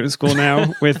into graduate school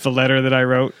now with the letter that I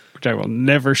wrote, which I will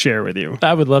never share with you.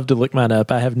 I would love to look mine up.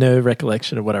 I have no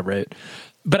recollection of what I wrote.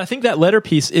 But I think that letter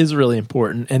piece is really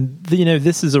important. And,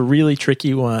 this is a really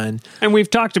tricky one. And we've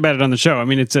talked about it on the show. I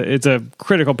mean, it's a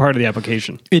critical part of the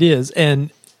application. It is.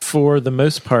 And for the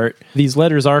most part, these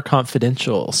letters are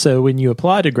confidential. So when you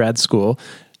apply to grad school,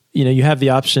 you have the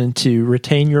option to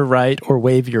retain your right or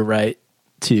waive your right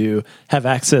to have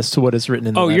access to what is written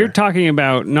in the letter. You're talking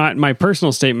about not my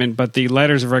personal statement, but the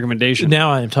letters of recommendation.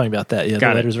 Now I am talking about that. Yeah, Got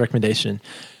the letters of recommendation.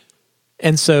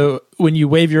 And so when you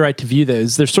waive your right to view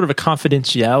those, there's sort of a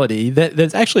confidentiality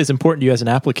that actually is important to you as an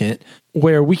applicant,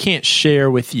 where we can't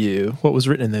share with you what was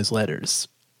written in those letters.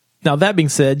 Now, that being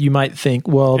said, you might think,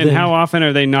 well, and how often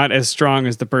are they not as strong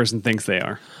as the person thinks they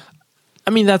are?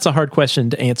 I mean, that's a hard question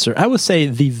to answer. I would say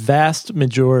the vast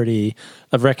majority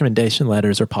of recommendation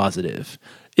letters are positive.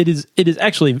 It is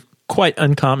actually quite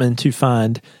uncommon to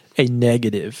find a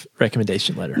negative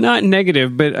recommendation letter. Not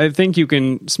negative, but I think you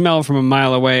can smell from a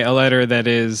mile away a letter that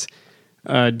is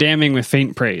damning with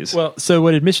faint praise. Well, so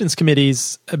what admissions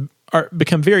committees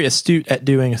become very astute at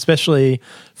doing, especially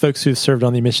folks who've served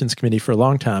on the admissions committee for a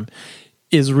long time,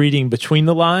 is reading between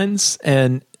the lines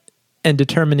and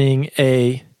determining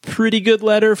a pretty good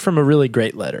letter from a really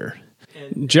great letter.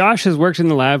 Josh has worked in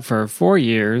the lab for 4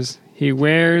 years. He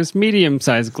wears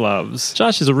medium-sized gloves.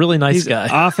 Josh is a really nice guy.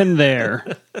 He's often there.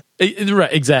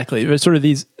 Right, exactly. It's sort of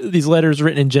these letters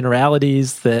written in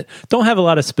generalities that don't have a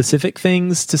lot of specific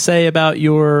things to say about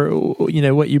your,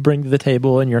 what you bring to the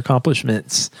table and your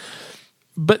accomplishments.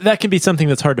 But that can be something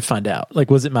that's hard to find out. Like,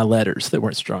 was it my letters that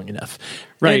weren't strong enough?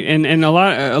 Right, and a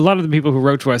lot of the people who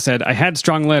wrote to us said, I had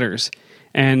strong letters,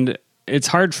 and it's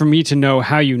hard for me to know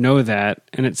how you know that,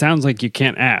 and it sounds like you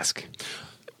can't ask.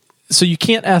 So you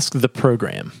can't ask the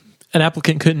program. An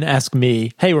applicant couldn't ask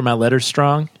me, hey, were my letters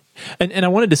strong? And I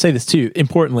wanted to say this too,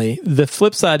 importantly, the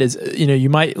flip side is, you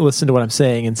might listen to what I'm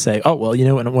saying and say, oh, well,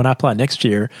 when I apply next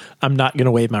year, I'm not going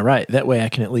to waive my right. That way I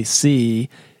can at least see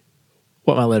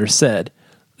what my letter said.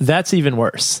 That's even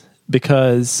worse,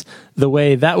 because the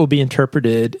way that will be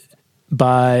interpreted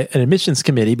by an admissions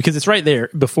committee, because it's right there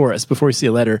before us, before we see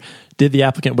a letter, did the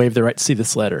applicant waive the right to see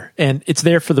this letter? And it's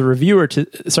there for the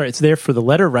it's there for the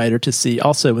letter writer to see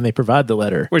also when they provide the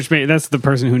letter. That's the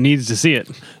person who needs to see it.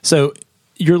 So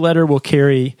your letter will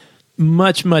carry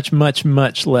much, much, much,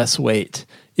 much less weight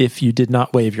if you did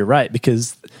not waive your right,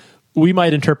 because we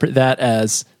might interpret that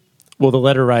as, well, the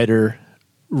letter writer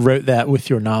wrote that with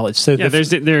your knowledge. So yeah,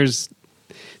 there's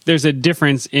a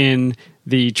difference in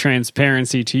the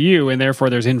transparency to you, and therefore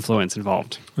there's influence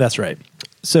involved. That's right.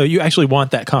 So you actually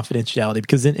want that confidentiality,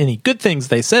 because then any good things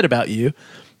they said about you,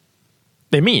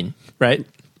 they mean, right?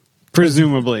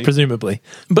 Presumably.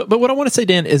 But what I want to say,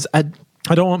 Dan, is I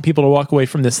don't want people to walk away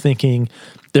from this thinking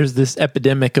there's this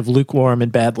epidemic of lukewarm and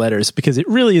bad letters, because it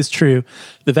really is true.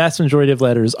 The vast majority of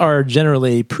letters are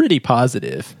generally pretty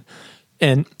positive.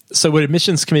 And so what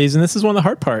admissions committees, and this is one of the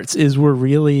hard parts, is we're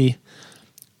really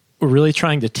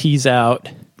trying to tease out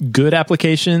good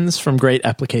applications from great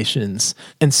applications.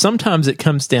 And sometimes it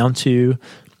comes down to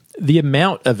the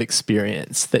amount of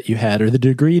experience that you had or the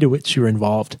degree to which you were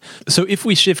involved. So if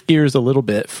we shift gears a little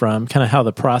bit from kind of how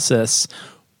the process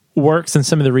works and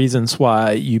some of the reasons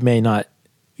why you may not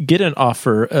get an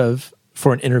offer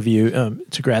for an interview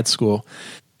to grad school,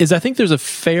 is I think there's a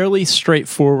fairly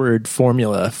straightforward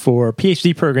formula for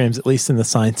PhD programs, at least in the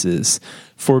sciences,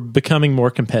 for becoming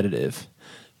more competitive,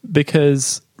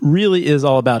 because really is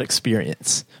all about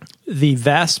experience. The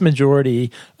vast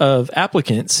majority of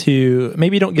applicants who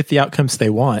maybe don't get the outcomes they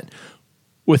want,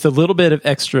 with a little bit of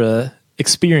extra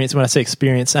experience, when I say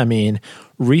experience, I mean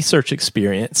research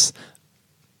experience,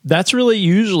 that's really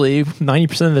usually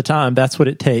 90% of the time, that's what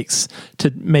it takes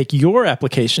to make your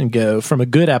application go from a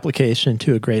good application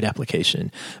to a great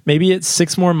application. Maybe it's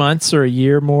 6 more months or a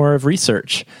year more of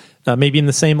research, maybe in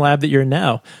the same lab that you're in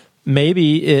now.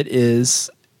 Maybe it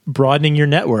is broadening your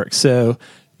network. So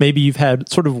maybe you've had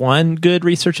sort of one good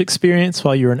research experience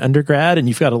while you were an undergrad and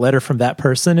you've got a letter from that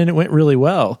person and it went really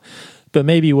well. But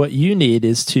maybe what you need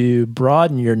is to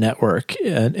broaden your network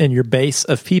and your base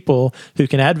of people who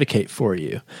can advocate for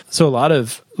you. So a lot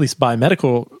of, at least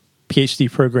biomedical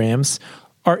PhD programs,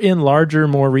 are in larger,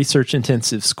 more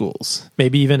research-intensive schools,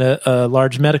 maybe even a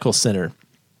large medical center.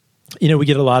 We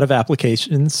get a lot of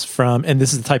applications from, and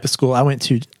this is the type of school I went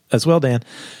to as well, Dan,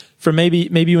 from maybe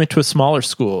you went to a smaller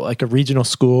school, like a regional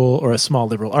school or a small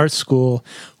liberal arts school,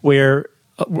 where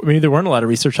maybe there weren't a lot of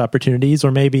research opportunities,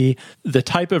 or maybe the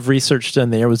type of research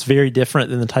done there was very different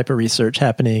than the type of research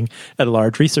happening at a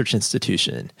large research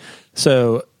institution.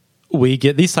 So we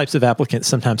get these types of applicants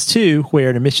sometimes too, where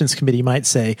an admissions committee might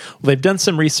say, well, they've done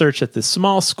some research at this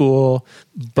small school,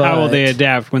 but how will they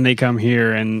adapt when they come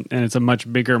here and it's a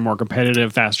much bigger, more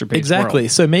competitive, faster paced Exactly.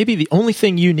 world? So maybe the only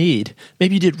thing you need,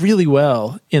 maybe you did really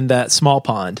well in that small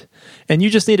pond, and you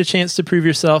just need a chance to prove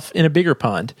yourself in a bigger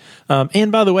pond. And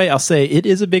by the way, I'll say it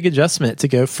is a big adjustment to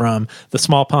go from the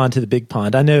small pond to the big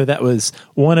pond. I know that was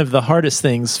one of the hardest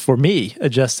things for me,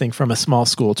 adjusting from a small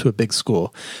school to a big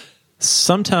school.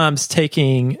 Sometimes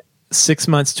taking 6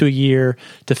 months to a year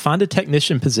to find a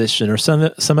technician position or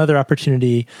some other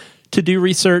opportunity to do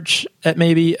research at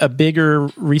maybe a bigger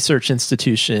research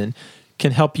institution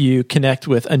can help you connect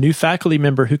with a new faculty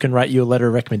member who can write you a letter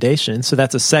of recommendation. So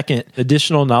that's a second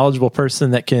additional knowledgeable person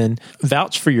that can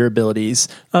vouch for your abilities.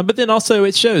 But then also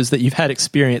it shows that you've had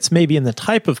experience maybe in the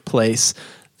type of place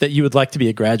that you would like to be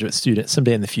a graduate student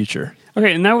someday in the future.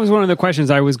 Okay, and that was one of the questions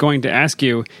I was going to ask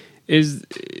you. Is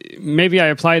maybe I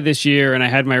applied this year and I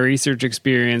had my research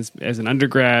experience as an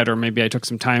undergrad, or maybe I took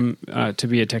some time to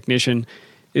be a technician.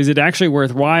 Is it actually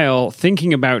worthwhile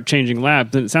thinking about changing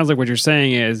labs? And it sounds like what you're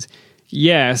saying is,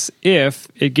 yes, if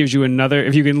it gives you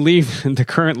if you can leave the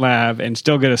current lab and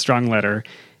still get a strong letter,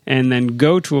 and then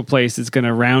go to a place that's going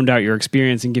to round out your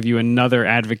experience and give you another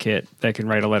advocate that can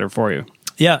write a letter for you.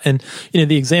 Yeah, and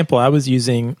the example I was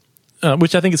using,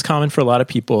 which I think is common for a lot of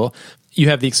people, you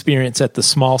have the experience at the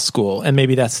small school, and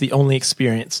maybe that's the only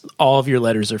experience. All of your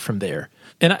letters are from there.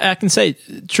 And I can say,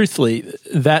 truthfully,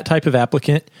 that type of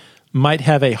applicant might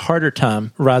have a harder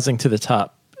time rising to the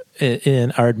top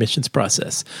in our admissions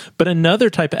process. But another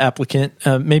type of applicant,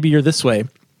 maybe you're this way.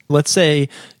 Let's say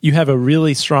you have a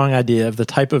really strong idea of the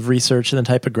type of research and the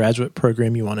type of graduate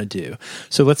program you want to do.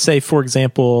 So let's say, for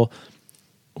example,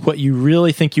 what you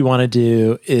really think you want to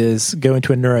do is go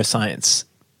into a neuroscience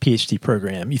PhD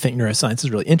program. You think neuroscience is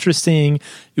really interesting.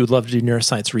 You would love to do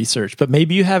neuroscience research, but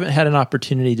maybe you haven't had an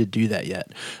opportunity to do that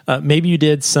yet. Maybe you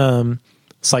did some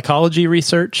psychology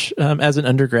research as an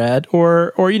undergrad,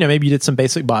 or maybe you did some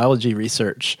basic biology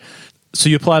research. So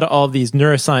you apply to all of these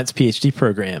neuroscience PhD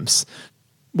programs.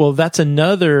 Well, that's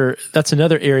another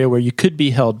area where you could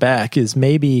be held back, is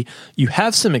maybe you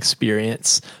have some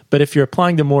experience, but if you're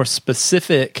applying to more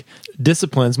specific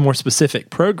disciplines, more specific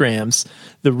programs,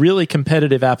 the really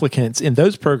competitive applicants in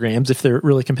those programs, if they're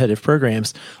really competitive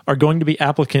programs, are going to be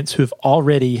applicants who have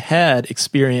already had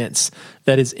experience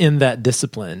that is in that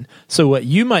discipline. So what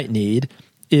you might need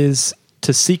is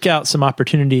to seek out some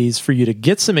opportunities for you to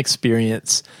get some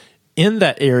experience in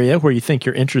that area where you think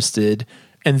you're interested,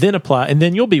 and then apply, and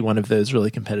then you'll be one of those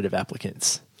really competitive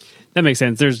applicants. That makes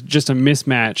sense. There's just a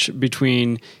mismatch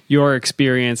between your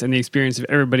experience and the experience of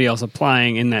everybody else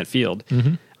applying in that field.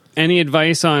 Mm-hmm. Any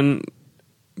advice on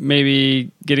maybe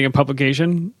getting a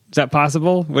publication Is that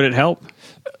possible? Would it help?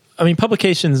 I mean,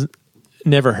 publications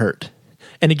never hurt.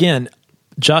 And again,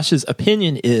 Josh's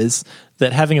opinion is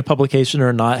that having a publication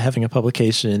or not having a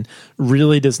publication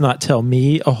really does not tell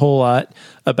me a whole lot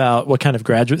about what kind of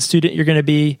graduate student you're going to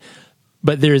be.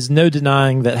 But there is no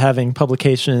denying that having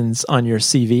publications on your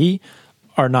CV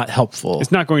are not helpful.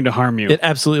 It's not going to harm you. It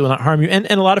absolutely will not harm you. And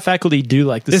a lot of faculty do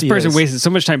like to see this person wasted so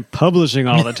much time publishing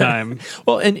all the time.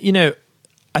 Well, and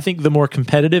I think the more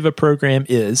competitive a program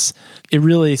is, it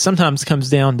really sometimes comes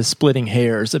down to splitting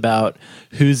hairs about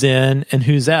who's in and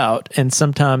who's out. And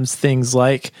sometimes things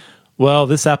like, well,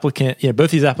 this applicant,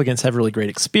 both these applicants have really great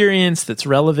experience that's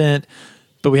relevant,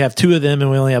 but we have two of them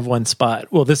and we only have one spot.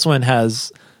 Well, this one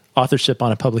has authorship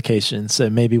on a publication, so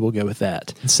maybe we'll go with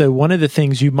that. So one of the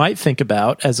things you might think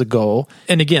about as a goal,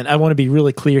 and again, I want to be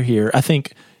really clear here, I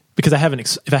think, because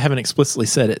if I haven't explicitly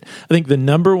said it, I think the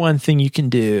number one thing you can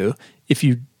do if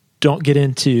you don't get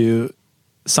into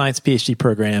science PhD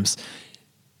programs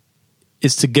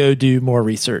is to go do more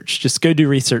research. Just go do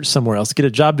research somewhere else. Get a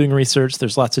job doing research.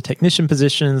 There's lots of technician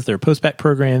positions. There are postbac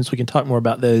programs. We can talk more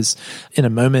about those in a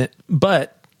moment.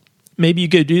 But maybe you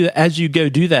go do that as you go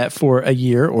do that for a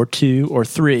year or 2 or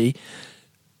 3.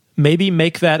 Maybe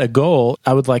make that a goal.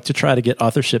 I would like to try to get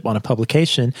authorship on a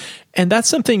publication. And that's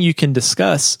something you can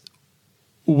discuss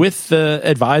with the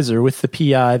advisor, with the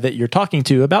PI that you're talking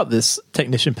to about this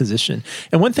technician position.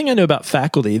 And one thing I know about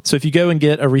faculty, so if you go and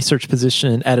get a research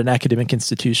position at an academic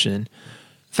institution,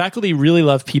 faculty really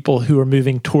love people who are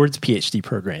moving towards PhD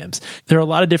programs. There are a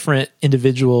lot of different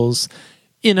individuals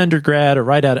in undergrad or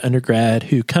right out of undergrad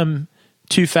who come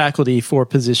to faculty for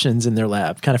positions in their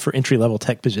lab, kind of for entry-level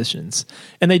tech positions.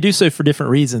 And they do so for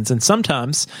different reasons. And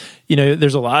sometimes,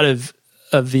 there's a lot of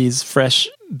these fresh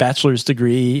bachelor's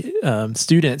degree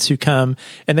students who come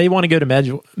and they want to go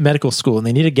to medical school and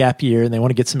they need a gap year and they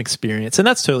want to get some experience. And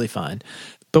that's totally fine.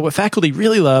 But what faculty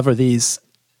really love are these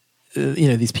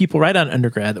people right out of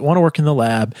undergrad that want to work in the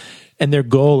lab and their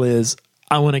goal is,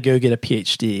 I want to go get a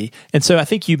PhD. And so I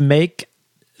think you make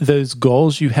those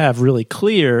goals you have really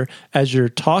clear as you're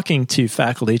talking to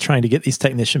faculty trying to get these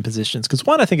technician positions. Because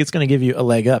one, I think it's going to give you a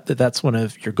leg up that's one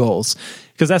of your goals.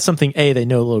 Because that's something, they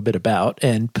know a little bit about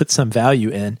and put some value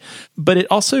in. But it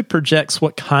also projects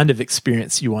what kind of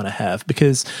experience you want to have.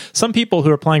 Because some people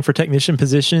who are applying for technician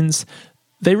positions,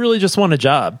 they really just want a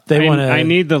job. I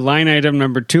need the line item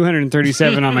number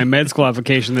 237 on my med school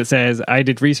application that says I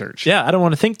did research. Yeah, I don't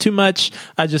want to think too much.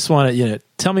 I just want to,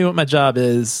 tell me what my job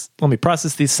is. Let me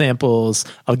process these samples.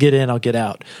 I'll get in, I'll get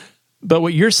out. But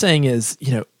what you're saying is,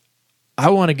 I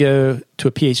want to go to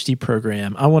a PhD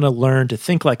program. I want to learn to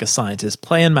think like a scientist,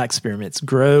 plan my experiments,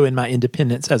 grow in my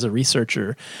independence as a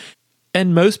researcher.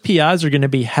 And most PIs are going to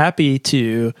be happy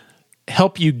to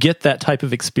help you get that type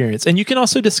of experience. And you can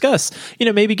also discuss,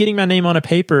 maybe getting my name on a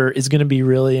paper is going to be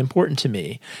really important to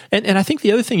me. And I think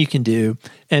the other thing you can do,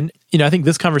 and, I think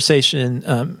this conversation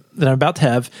that I'm about to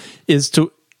have is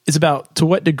about to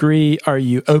what degree are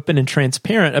you open and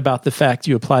transparent about the fact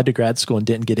you applied to grad school and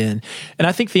didn't get in? And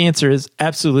I think the answer is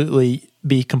absolutely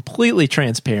be completely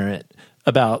transparent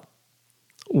about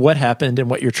what happened and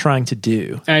what you're trying to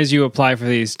do. As you apply for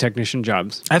these technician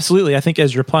jobs. Absolutely. I think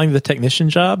as you're applying to the technician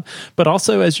job, but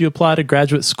also as you apply to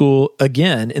graduate school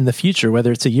again in the future, whether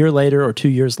it's a year later or 2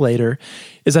 years later,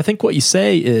 is I think what you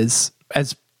say is,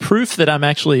 as proof that I'm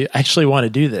actually want to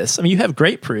do this. I mean, you have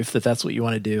great proof that that's what you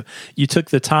want to do. You took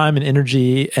the time and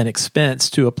energy and expense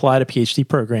to apply to PhD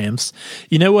programs.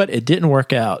 You know what? It didn't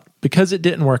work out. Because it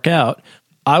didn't work out,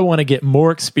 I want to get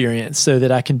more experience so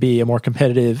that I can be a more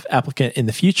competitive applicant in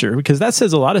the future, because that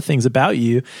says a lot of things about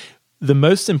you, the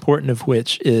most important of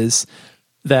which is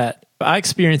that I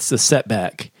experienced a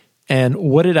setback. And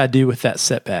what did I do with that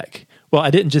setback? Well,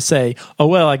 I didn't just say, oh,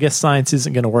 well, I guess science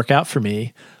isn't going to work out for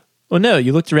me. Well, no,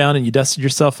 you looked around and you dusted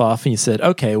yourself off and you said,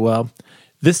 okay, well,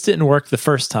 this didn't work the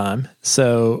first time.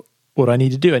 So what do I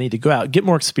need to do? I need to go out, get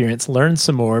more experience, learn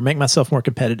some more, make myself more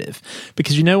competitive.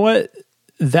 Because you know what?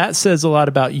 That says a lot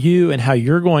about you and how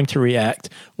you're going to react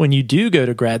when you do go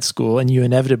to grad school and you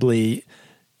inevitably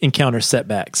encounter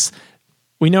setbacks.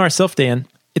 We know ourselves, Dan,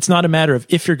 it's not a matter of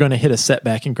if you're going to hit a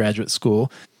setback in graduate school.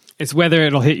 It's whether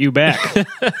it'll hit you back.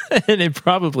 And it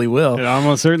probably will. It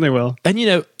almost certainly will.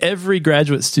 And every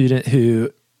graduate student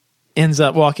who ends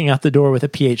up walking out the door with a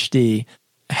PhD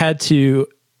had to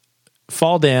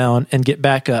fall down and get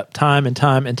back up time and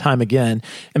time and time again.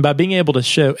 And by being able to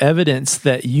show evidence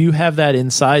that you have that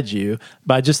inside you,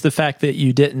 by just the fact that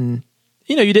you didn't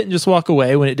just walk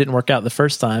away when it didn't work out the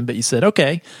first time, but you said,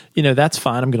 okay, that's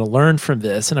fine. I'm going to learn from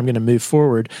this and I'm going to move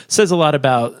forward, says a lot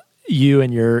about you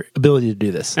and your ability to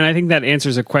do this. And I think that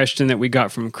answers a question that we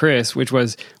got from Chris, which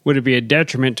was, would it be a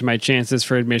detriment to my chances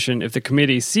for admission if the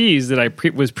committee sees that I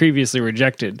was previously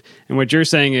rejected? And what you're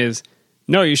saying is,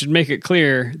 no, you should make it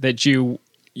clear that you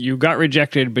got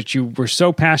rejected, but you were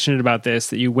so passionate about this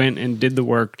that you went and did the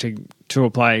work to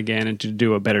apply again and to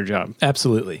do a better job.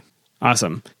 Absolutely.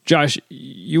 Awesome. Josh,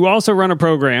 you also run a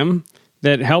program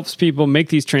that helps people make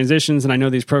these transitions, and I know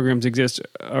these programs exist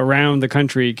around the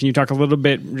country. Can you talk a little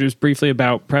bit, just briefly,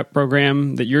 about prep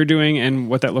program that you're doing and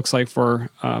what that looks like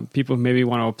for people who maybe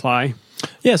want to apply?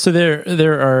 Yeah, so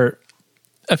there are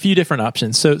a few different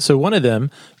options. So one of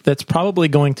them that's probably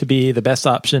going to be the best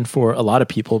option for a lot of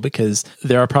people, because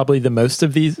there are probably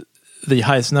the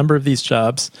highest number of these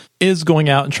jobs, is going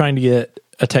out and trying to get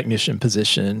a technician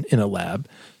position in a lab.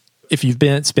 If you've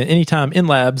spent any time in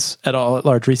labs at all at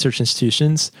large research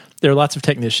institutions, there are lots of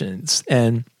technicians.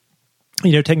 And,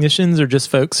 technicians are just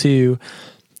folks who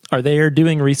are there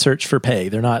doing research for pay.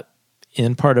 They're not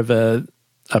in part of a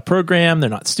program. They're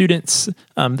not students.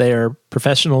 They are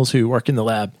professionals who work in the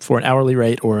lab for an hourly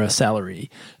rate or a salary.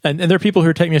 And there are people who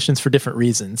are technicians for different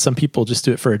reasons. Some people just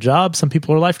do it for a job. Some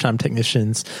people are lifetime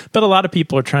technicians. But a lot of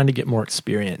people are trying to get more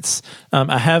experience.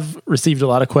 I have received a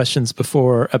lot of questions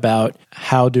before about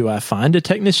how do I find a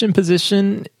technician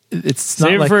position. It's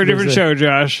not Save like for a different show,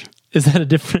 Josh. Is that a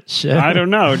different show? I don't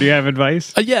know. Do you have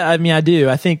advice? Yeah, I do.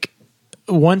 I think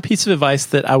one piece of advice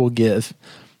that I will give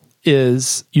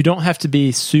is you don't have to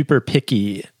be super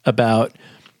picky about,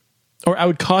 or I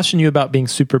would caution you about being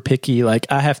super picky. Like,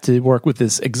 I have to work with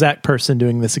this exact person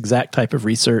doing this exact type of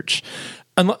research,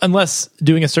 unless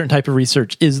doing a certain type of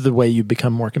research is the way you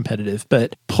become more competitive.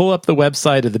 But pull up the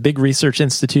website of the big research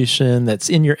institution that's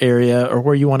in your area or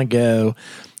where you want to go.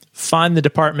 Find the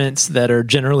departments that are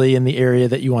generally in the area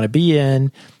that you want to be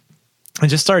in, and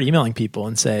just start emailing people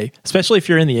and say, especially if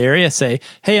you're in the area, say,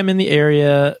 hey, I'm in the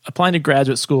area, applying to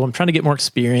graduate school. I'm trying to get more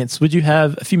experience. Would you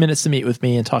have a few minutes to meet with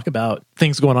me and talk about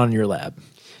things going on in your lab?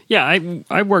 Yeah,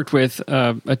 I worked with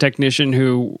a technician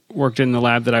who worked in the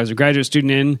lab that I was a graduate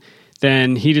student in.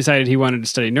 Then he decided he wanted to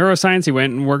study neuroscience. He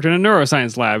went and worked in a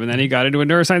neuroscience lab, and then he got into a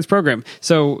neuroscience program.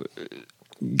 So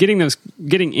getting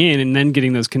in and then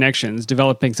getting those connections,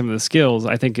 developing some of the skills,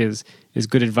 I think is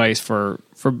good advice for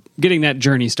getting that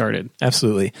journey started.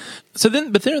 Absolutely.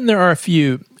 But then there are a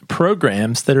few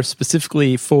programs that are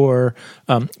specifically for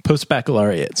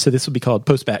post-baccalaureate. So this would be called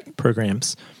post-bac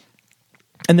programs.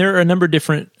 And there are a number of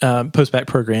different post-bac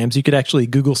programs. You could actually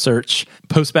Google search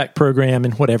post-bac program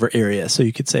in whatever area. So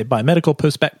you could say biomedical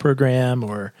post-bac program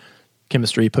or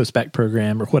chemistry post-bac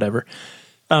program or whatever.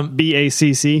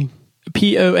 BACC?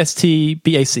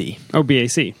 POSTBAC. Oh,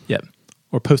 BAC. Yep.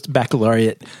 Or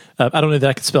post-baccalaureate. I don't know that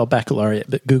I can spell baccalaureate,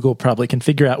 but Google probably can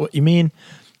figure out what you mean.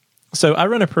 So I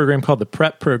run a program called the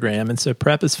PrEP program. And so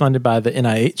PrEP is funded by the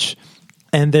NIH.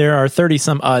 And there are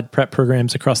 30-some-odd PrEP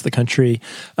programs across the country.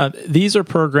 These are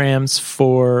programs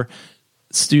for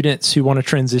students who want to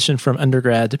transition from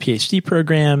undergrad to PhD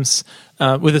programs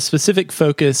with a specific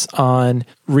focus on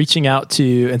reaching out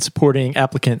to and supporting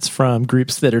applicants from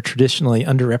groups that are traditionally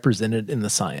underrepresented in the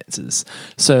sciences.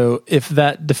 So if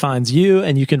that defines you,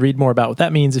 and you can read more about what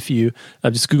that means if you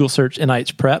just Google search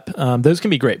NIH Prep, those can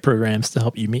be great programs to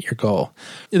help you meet your goal.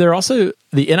 There are also,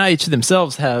 the NIH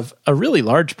themselves have a really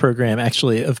large program,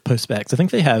 actually, of postbacs. I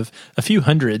think they have a few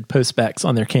hundred postbacs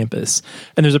on their campus.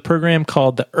 And there's a program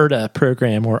called the IRTA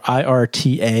program, or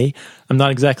IRTA.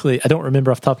 I don't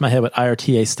remember off the top of my head what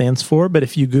IRTA stands for, but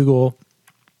if you Google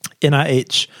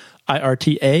NIH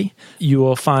IRTA, you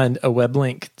will find a web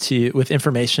link with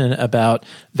information about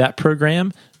that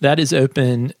program. That is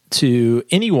open to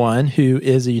anyone who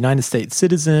is a United States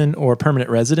citizen or permanent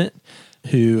resident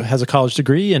who has a college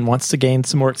degree and wants to gain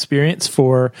some more experience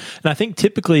and I think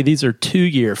typically these are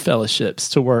 2-year fellowships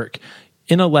to work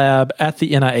in a lab at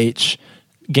the NIH,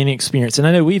 gaining experience. And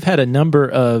I know we've had a number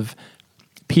of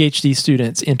PhD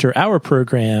students enter our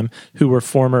program who were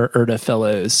former IRTA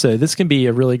fellows. So this can be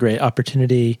a really great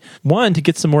opportunity, one, to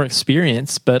get some more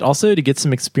experience, but also to get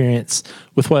some experience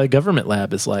with what a government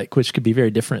lab is like, which could be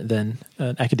very different than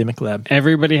an academic lab.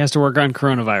 Everybody has to work on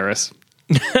coronavirus.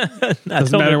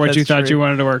 Doesn't matter what you thought you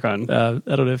wanted to work on. I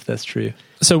don't know if that's true.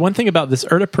 So one thing about this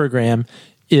IRTA program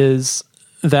is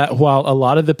that while a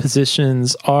lot of the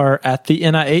positions are at the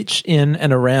NIH in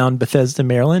and around Bethesda,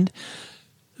 Maryland,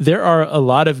 there are a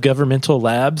lot of governmental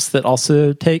labs that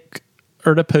also take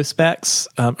IRTA postbacs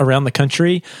around the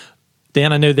country.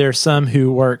 Dan, I know there are some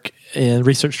who work in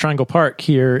Research Triangle Park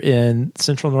here in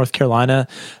central North Carolina.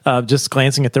 Just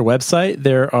glancing at their website,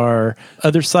 there are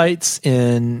other sites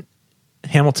in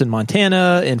Hamilton,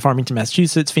 Montana, in Farmington,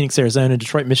 Massachusetts, Phoenix, Arizona,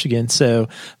 Detroit, Michigan. So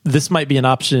this might be an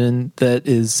option that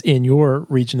is in your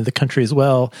region of the country as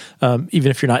well,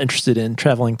 even if you're not interested in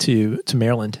traveling to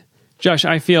Maryland. Josh,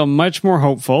 I feel much more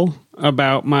hopeful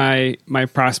about my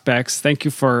prospects. Thank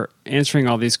you for answering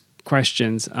all these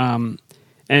questions.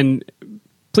 And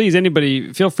please,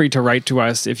 anybody, feel free to write to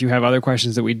us if you have other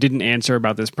questions that we didn't answer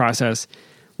about this process.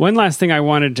 One last thing I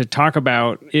wanted to talk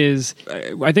about is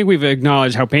I think we've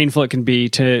acknowledged how painful it can be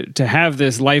to have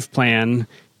this life plan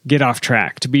get off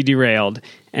track, to be derailed,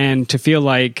 and to feel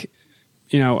like,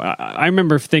 I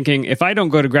remember thinking, if I don't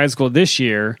go to grad school this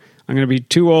year, I'm going to be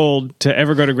too old to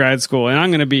ever go to grad school, and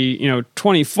I'm going to be,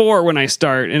 24 when I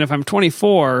start, and if I'm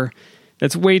 24,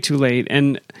 that's way too late.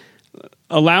 And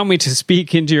allow me to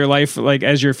speak into your life like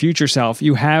as your future self.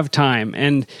 You have time.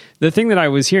 And the thing that I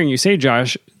was hearing you say,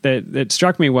 Josh, that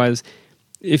struck me was,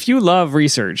 if you love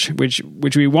research, which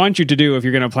we want you to do if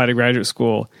you're going to apply to graduate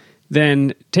school,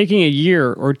 then taking a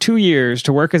year or 2 years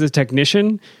to work as a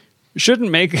technician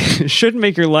shouldn't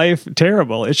make your life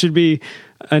terrible. It should be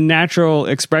a natural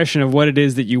expression of what it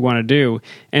is that you want to do.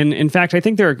 And in fact, I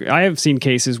think I have seen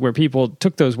cases where people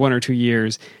took those 1 or 2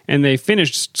 years and they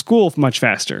finished school much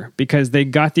faster because they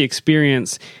got the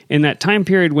experience in that time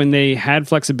period when they had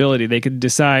flexibility. They could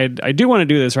decide, I do want to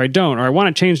do this, or I don't, or I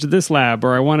want to change to this lab,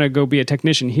 or I want to go be a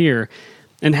technician here.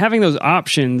 And having those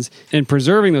options and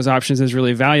preserving those options is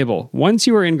really valuable. Once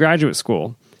you are in graduate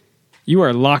school, you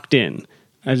are locked in.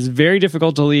 It's very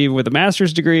difficult to leave with a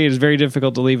master's degree. It's very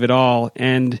difficult to leave at all.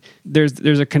 And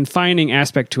there's a confining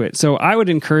aspect to it. So I would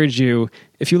encourage you,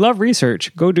 if you love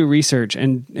research, go do research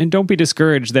and don't be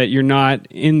discouraged that you're not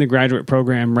in the graduate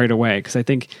program right away, because I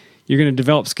think you're going to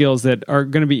develop skills that are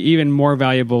going to be even more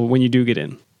valuable when you do get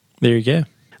in. There you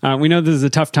go. We know this is a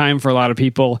tough time for a lot of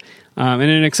people, and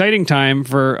an exciting time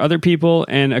for other people,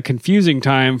 and a confusing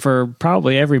time for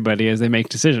probably everybody as they make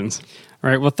decisions. All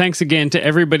right. Well, thanks again to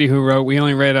everybody who wrote. We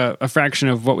only read a fraction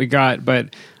of what we got,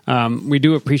 but we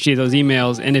do appreciate those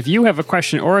emails. And if you have a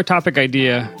question or a topic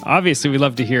idea, obviously we'd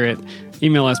love to hear it.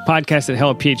 Email us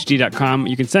podcast@hellophd.com.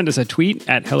 You can send us a tweet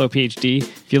at hellophd.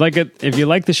 If you like it, if you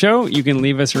like the show, you can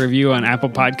leave us a review on Apple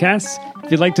Podcasts. If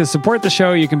you'd like to support the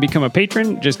show, you can become a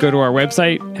patron. Just go to our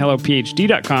website,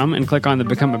 hellophd.com, and click on the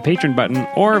Become a Patron button,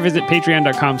 or visit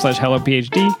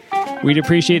patreon.com/hellophd. We'd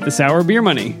appreciate the sour beer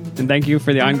money. And thank you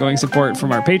for the ongoing support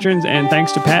from our patrons. And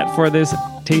thanks to Pat for this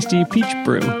tasty peach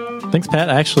brew. Thanks, Pat.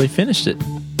 I actually finished it.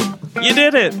 You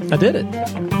did it. I did it.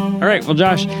 All right. Well,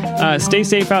 Josh, stay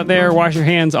safe out there. Wash your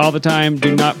hands all the time.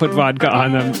 Do not put vodka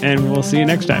on them. And we'll see you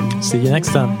next time. See you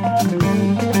next time.